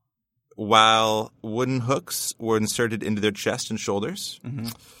while wooden hooks were inserted into their chest and shoulders. Mm-hmm.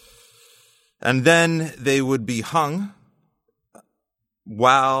 And then they would be hung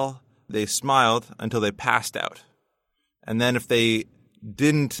while they smiled until they passed out. And then if they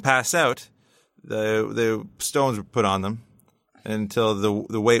didn't pass out, the stones were put on them until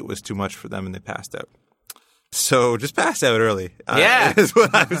the weight was too much for them and they passed out. So just pass out early. Yeah. Is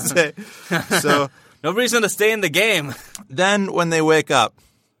what I would say. So no reason to stay in the game. Then when they wake up,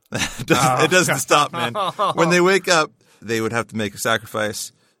 it doesn't stop, man. When they wake up, they would have to make a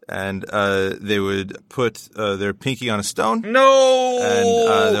sacrifice, and they would put their pinky on a stone. No!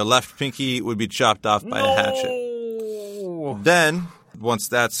 And their left pinky would be chopped off by a hatchet. Then, once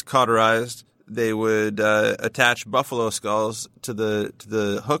that's cauterized, they would attach buffalo skulls to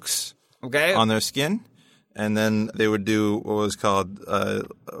the hooks on their skin. And then they would do what was called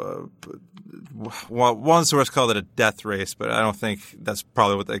one source called it a death race, but I don't think that's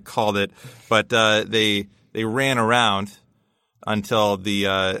probably what they called it. But they ran around until the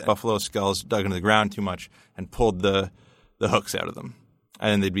buffalo skulls dug into the ground too much and pulled the hooks out of them.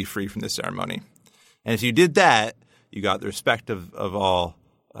 And then they'd be free from the ceremony. And if you did that, you got the respect of all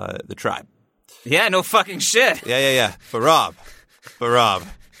the tribe. Yeah, no fucking shit. Yeah. But Rob,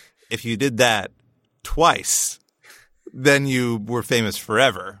 if you did that twice, then you were famous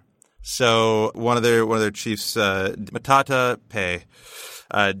forever. So one of their chiefs, Matata Pei,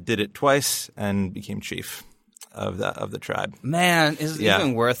 did it twice and became chief of the tribe. Man, is it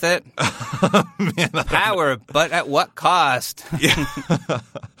even worth it? Power, but at what cost? Yeah.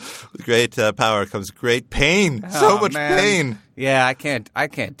 With great power comes great pain. So much pain. Yeah, I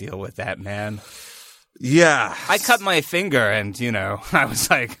can't deal with that, man. Yeah. I cut my finger and, I was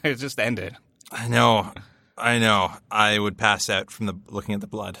like, it just ended. I know. I would pass out from looking at the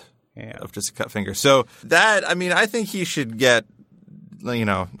blood of just a cut finger. So that, I think he should get,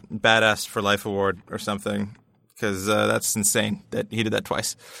 Badass for Life award or something, because that's insane that he did that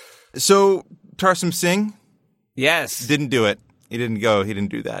twice. So Tarsum Singh, yes, didn't do it. He didn't go. He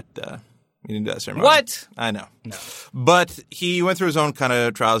didn't do that. He didn't do that ceremony. What? I know. No. But he went through his own kind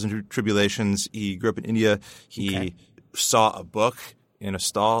of trials and tribulations. He grew up in India. He saw a book in a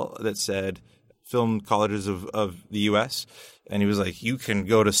stall that said film colleges of the U.S. And he was like, you can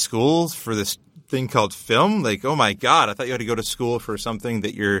go to school for this thing called film? Like, oh my God, I thought you had to go to school for something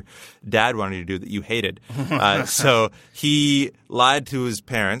that your dad wanted you to do that you hated. So he lied to his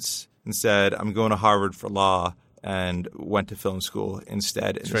parents and said, I'm going to Harvard for law, and went to film school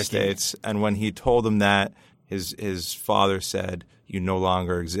instead in the States. And when he told them that, his father said, you no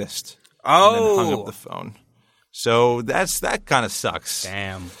longer exist. Oh. And then hung up the phone. So that kind of sucks.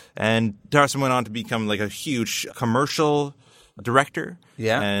 Damn. And Tarsum went on to become like a huge commercial director.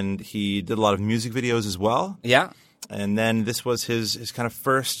 Yeah. And he did a lot of music videos as well. Yeah. And then this was his kind of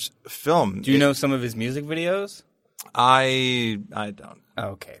first film. Do you know some of his music videos? I don't.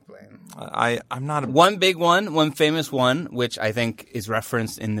 Okay, Blaine. I'm not a... One big one, one famous one, which I think is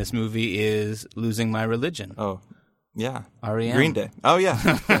referenced in this movie is Losing My Religion. Oh, yeah. R.E.M. Green Day. Oh, yeah.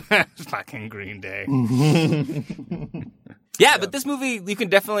 Fucking Green Day. Yeah, but this movie, you can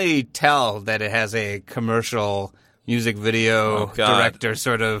definitely tell that it has a commercial music video director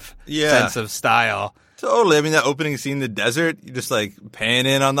sort of sense of style. Totally. I mean, that opening scene in the desert, you just like pan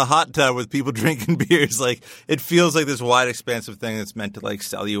in on the hot tub with people drinking beers. Like, it feels like this wide, expansive thing that's meant to like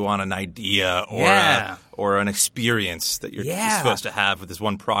sell you on an idea or an experience that you're supposed to have with this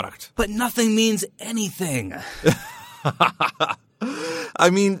one product. But nothing means anything. I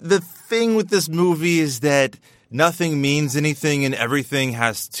mean, the thing with this movie is that nothing means anything and everything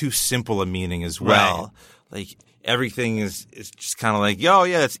has too simple a meaning as well. Right. Like, everything is just kind of like, oh,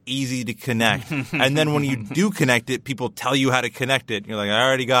 yeah, that's easy to connect. And then when you do connect it, people tell you how to connect it. And you're like, I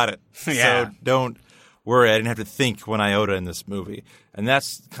already got it. Yeah. So don't worry. I didn't have to think one iota in this movie. And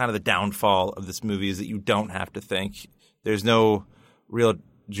that's kind of the downfall of this movie is that you don't have to think. There's no real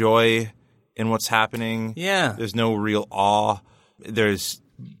joy in what's happening. Yeah. There's no real awe. There's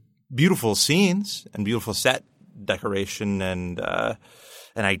beautiful scenes and beautiful set decoration and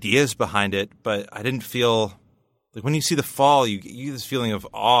ideas behind it. But I didn't feel... Like when you see the fall, you get this feeling of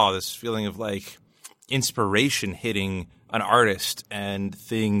awe, this feeling of like inspiration hitting an artist and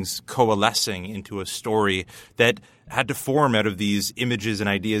things coalescing into a story that had to form out of these images and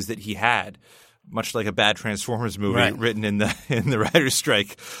ideas that he had, much like a bad Transformers movie written in the writer's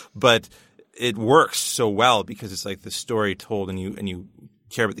strike. But it works so well because it's like the story told and you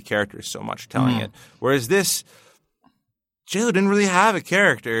care about the characters so much telling it. Whereas this, J.Lo didn't really have a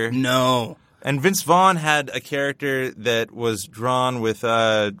character. No. And Vince Vaughn had a character that was drawn with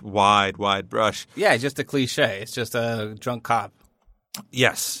a wide brush. Yeah, just a cliche. It's just a drunk cop.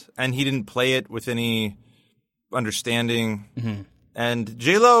 Yes. And he didn't play it with any understanding. Mm-hmm. And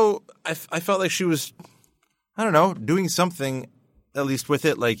J.Lo, I felt like she was, I don't know, doing something at least with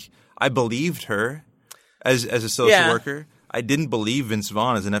it. Like, I believed her as a social worker. I didn't believe Vince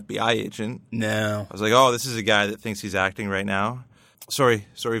Vaughn as an FBI agent. No. I was like, oh, this is a guy that thinks he's acting right now. Sorry,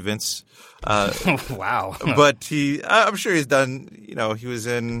 Vince. Wow. But I'm sure he's done, he was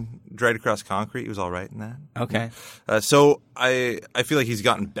in Dried Across Concrete. He was all right in that. Okay. So I feel like he's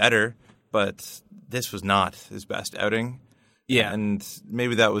gotten better, but this was not his best outing. Yeah. And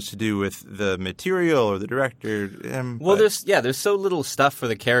maybe that was to do with the material or the director. Well, there's so little stuff for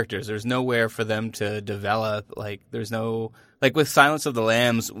the characters. There's nowhere for them to develop. Like, there's no... Like, with Silence of the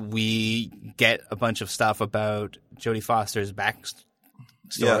Lambs, we get a bunch of stuff about Jodie Foster's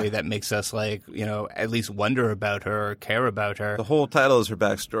backstory that makes us, like, at least wonder about her or care about her. The whole title is her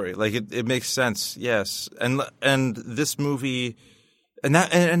backstory. Like, it makes sense, yes. And this movie... And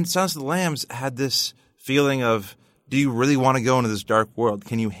Silence of the Lambs had this feeling of... Do you really want to go into this dark world?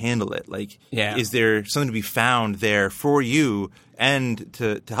 Can you handle it? Like, is there something to be found there for you and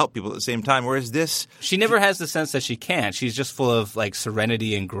to help people at the same time? Whereas this... She never has the sense that she can't. She's just full of, like,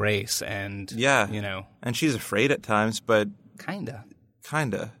 serenity and grace and, And she's afraid at times, but... Kinda,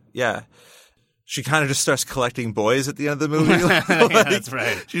 yeah. She kind of just starts collecting boys at the end of the movie. Yeah, that's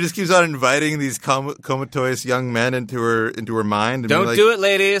right. She just keeps on inviting these comatose young men into her mind. And Don't do it,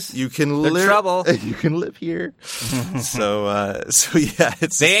 ladies. You can They're live. Trouble. You can live here. So yeah,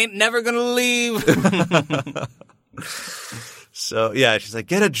 they ain't never gonna leave. So yeah, she's like,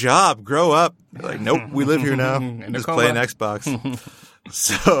 get a job, grow up. They're like, nope, we live here now. Just play an Xbox.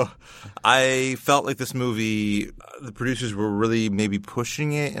 So I felt like this movie, the producers were really maybe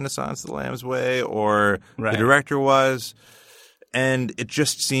pushing it in a Silence of the Lambs way, or the director was. And it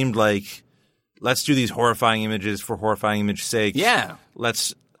just seemed like, let's do these horrifying images for horrifying image sake. Yeah.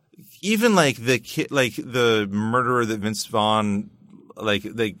 Let's even like the murderer that Vince Vaughn,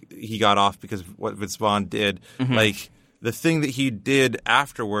 he got off because of what Vince Vaughn did. Mm-hmm. Like the thing that he did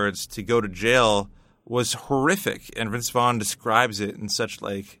afterwards to go to jail was horrific, and Vince Vaughn describes it in such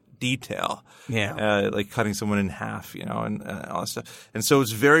like detail, like cutting someone in half, and all that stuff. And so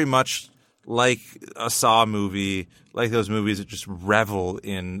it's very much like a Saw movie, like those movies that just revel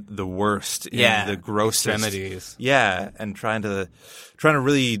in the worst, in the grossest extremities. Yeah, and trying to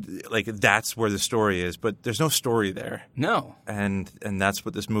really like that's where the story is, but there's no story there. No, and that's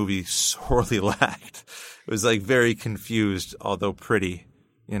what this movie sorely lacked. It was like very confused, although pretty,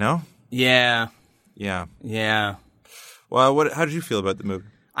 Yeah. Yeah. Well, how did you feel about the movie?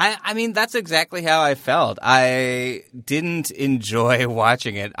 I mean, that's exactly how I felt. I didn't enjoy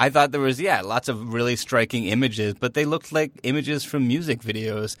watching it. I thought there was, lots of really striking images, but they looked like images from music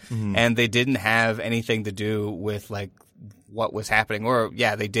videos, and they didn't have anything to do with, like, what was happening, or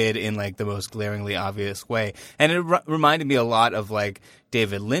they did in like the most glaringly obvious way. And it reminded me a lot of like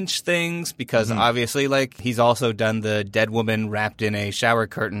David Lynch things, because obviously like he's also done the dead woman wrapped in a shower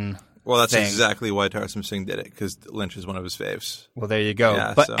curtain. Well, that's thing. exactly why Tarsem Singh did it, because Lynch is one of his faves. Well, there you go.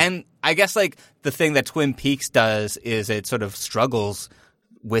 Yeah, And I guess like the thing that Twin Peaks does is it sort of struggles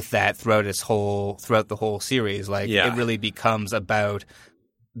with that throughout the whole series. Like it really becomes about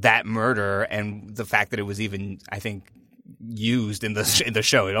that murder and the fact that it was even, I think, used in the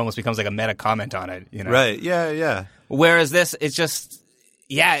show. It almost becomes like a meta comment on it, you know? Right. Yeah. Whereas this, it's just,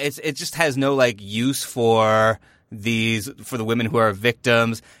 it just has no like use for the women who are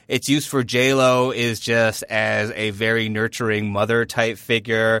victims. Its use for J-Lo is just as a very nurturing mother type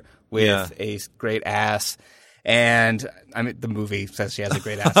figure with a great ass. And I mean, the movie says she has a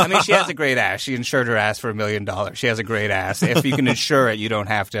great ass. I mean, she has a great ass. She insured her ass for $1 million. She has a great ass. If you can insure it, you don't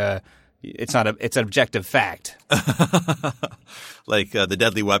have to. It's an objective fact. Like the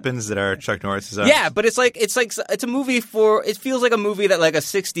deadly weapons that are Chuck Norris's own. Yeah, but it's a movie it feels like a movie that like a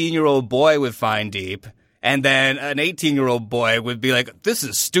 16-year-old boy would find deep, and then an 18-year-old boy would be like, "This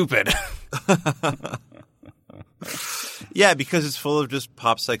is stupid." Yeah, because it's full of just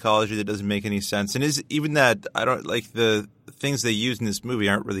pop psychology that doesn't make any sense, and is even that I don't like the things they use in this movie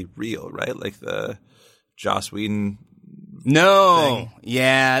aren't really real, right? Like the Joss Whedon. No, thing.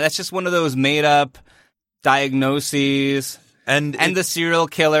 Yeah, that's just one of those made-up diagnoses. And the serial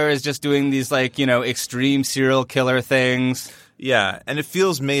killer is just doing these like extreme serial killer things. Yeah, and it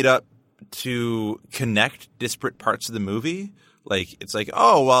feels made up to connect disparate parts of the movie. Like, it's like,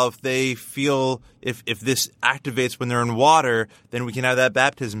 oh, well, if they feel if this activates when they're in water, then we can have that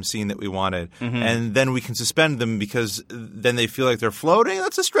baptism scene that we wanted. Mm-hmm. And then we can suspend them because then they feel like they're floating.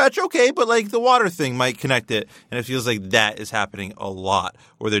 That's a stretch, okay, but like the water thing might connect it. And it feels like that is happening a lot,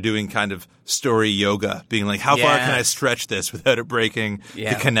 where they're doing kind of story yoga, being like, how far can I stretch this without it breaking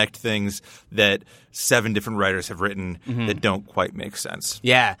to connect things that 7 different writers have written that don't quite make sense.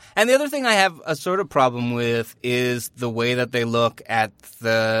 Yeah. And the other thing I have a sort of problem with is the way that they look at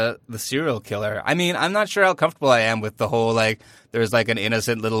the serial killer. I mean, I'm not sure how comfortable I am with the whole, like, there's like an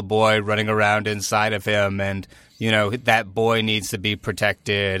innocent little boy running around inside of him and, that boy needs to be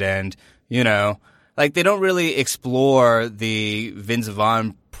protected and, like they don't really explore the Vince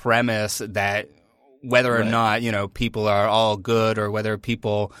Vaughn premise that whether or not, people are all good or whether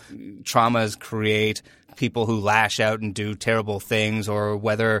traumas create people who lash out and do terrible things, or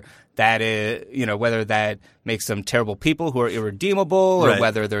whether that is, whether that makes them terrible people who are irredeemable, or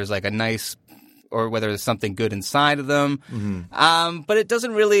whether there's like a nice, or whether there's something good inside of them. Mm-hmm. But it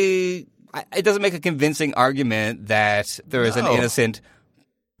doesn't make a convincing argument that there is an innocent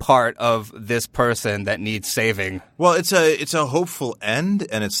part of this person that needs saving. Well, it's a hopeful end,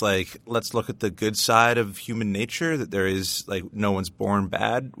 and it's like, let's look at the good side of human nature, that there is like no one's born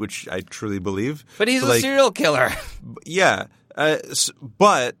bad, which I truly believe. But he's a serial killer. Yeah.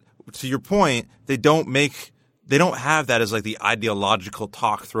 But to your point, they don't have that as like the ideological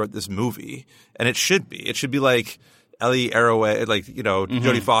talk throughout this movie, and it should be. It should be like Ellie Arroway, like,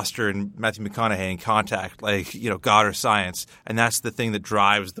 Jodie Foster and Matthew McConaughey in Contact, like, God or science. And that's the thing that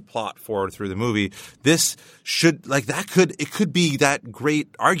drives the plot forward through the movie. This should, like, it could be that great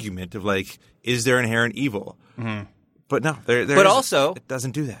argument of, like, is there inherent evil? Mm-hmm. But no, but also, it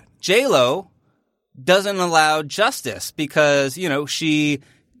doesn't do that. J-Lo doesn't allow justice because, she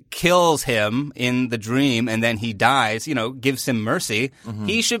kills him in the dream and then he dies, gives him mercy. Mm-hmm.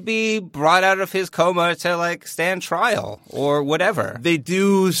 He should be brought out of his coma to like stand trial or whatever. They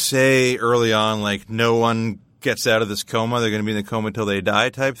do say early on, like, no one gets out of this coma. They're going to be in the coma until they die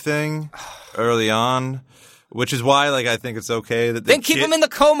type thing early on, which is why, like, I think it's okay that then keep him in the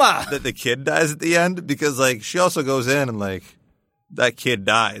coma. That the kid dies at the end, because like she also goes in and like that kid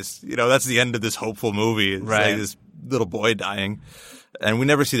dies. That's the end of this hopeful movie. It's like this little boy dying. And we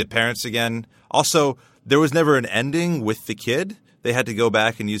never see the parents again. Also, there was never an ending with the kid. They had to go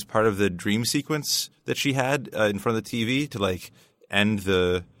back and use part of the dream sequence that she had in front of the TV to like end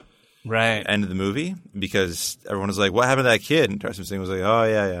the movie, because everyone was like, "What happened to that kid?" And Tarsem Singh was like, "Oh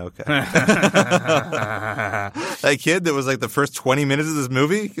yeah, okay." That kid that was like the first 20 minutes of this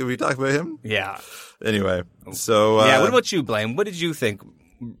movie. Can we talk about him? Yeah. Anyway, so what about you, Blaine? What did you think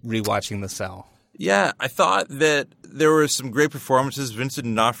rewatching The Cell? Yeah, I thought that there were some great performances. Vincent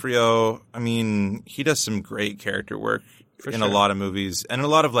D'Onofrio, I mean, he does some great character work in a lot of movies, and a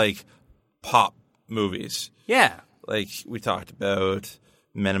lot of like pop movies. Yeah. Like we talked about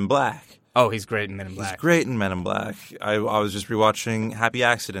Men in Black. Oh, he's great in Men in Black. He's great in Men in Black. I was just rewatching Happy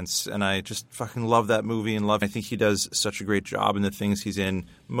Accidents, and I just fucking love that movie I think he does such a great job in the things he's in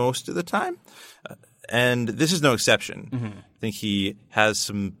most of the time. And this is no exception. I think he has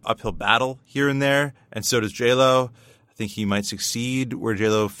some uphill battle here and there, and so does J-Lo. I think he might succeed where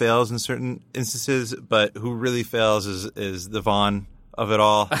J-Lo fails in certain instances, but who really fails is the Vaughn of it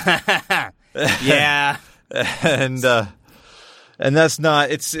all. Yeah. And that's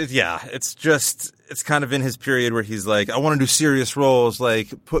not, it's kind of in his period where he's like, I want to do serious roles,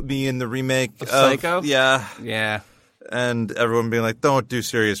 like put me in the remake of Psycho? Yeah. Yeah. And everyone being like, don't do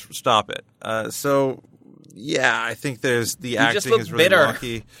serious, stop it. So, yeah, I think there's the acting is really bitter.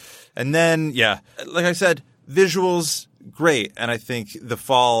 wonky. And then, yeah, like I said, visuals, great. And I think The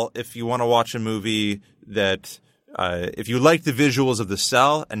Fall, if you want to watch a movie that if you like the visuals of The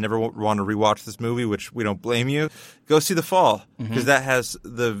Cell and never want to rewatch this movie, which we don't blame you, go see The Fall because that has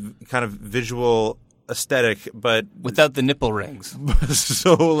the kind of visual aesthetic, but without the nipple rings.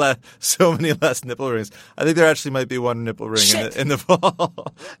 so many less nipple rings. I think there actually might be one nipple ring in the Fall.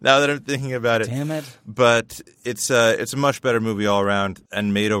 Now that I'm thinking about it, damn it! But it's a much better movie all around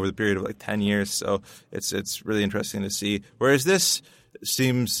and made over the period of like 10 years. So it's really interesting to see. Whereas this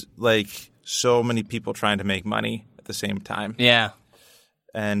seems like so many people trying to make money at the same time. Yeah.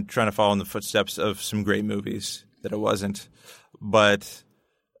 And trying to follow in the footsteps of some great movies that it wasn't. But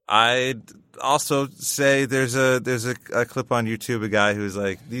I'd also say there's a clip on YouTube, a guy who's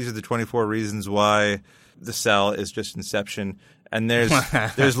like, these are the 24 reasons why The Cell is just Inception. And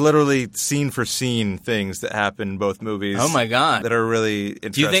there's literally scene for scene things that happen in both movies. Oh my God. That are really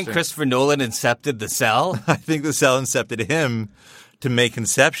interesting. Do you think Christopher Nolan incepted The Cell? I think The Cell incepted him to make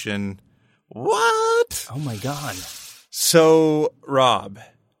Inception. What? Oh my God. So, Rob,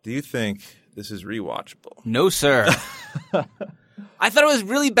 do you think this is rewatchable? No, sir. I thought it was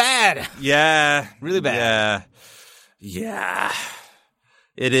really bad. Yeah. Really bad. Yeah.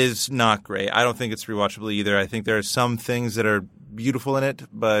 It is not great. I don't think it's rewatchable either. I think there are some things that are beautiful in it,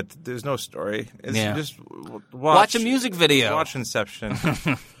 but there's no story. It's just watch a music video. Watch Inception.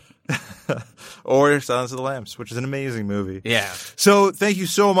 Or Silence of the Lambs, which is an amazing movie. Yeah. So thank you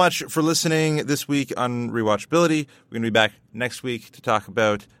so much for listening this week on Rewatchability. We're going to be back next week to talk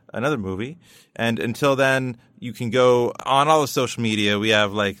about another movie. And until then, you can go on all the social media. We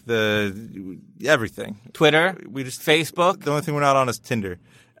have like everything. Twitter. We just Facebook. The only thing we're not on is Tinder.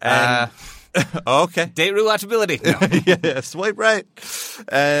 And okay. Date Rewatchability. No. Yeah, swipe right.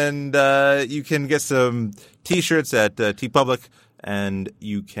 And you can get some T-shirts at TeePublic. And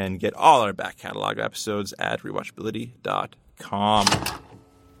you can get all our back catalog episodes at rewatchability.com.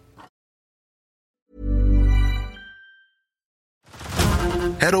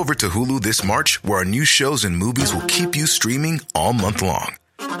 Head over to Hulu this March, where our new shows and movies will keep you streaming all month long.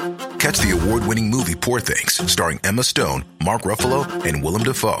 Catch the award-winning movie Poor Things, starring Emma Stone, Mark Ruffalo, and Willem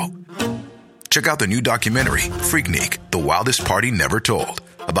Dafoe. Check out the new documentary, Freaknik, The Wildest Party Never Told,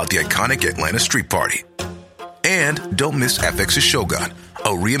 about the iconic Atlanta Street Party. And don't miss FX's Shogun, a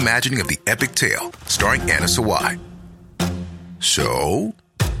reimagining of the epic tale starring Anna Sawai. So,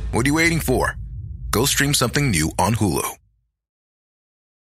 what are you waiting for? Go stream something new on Hulu.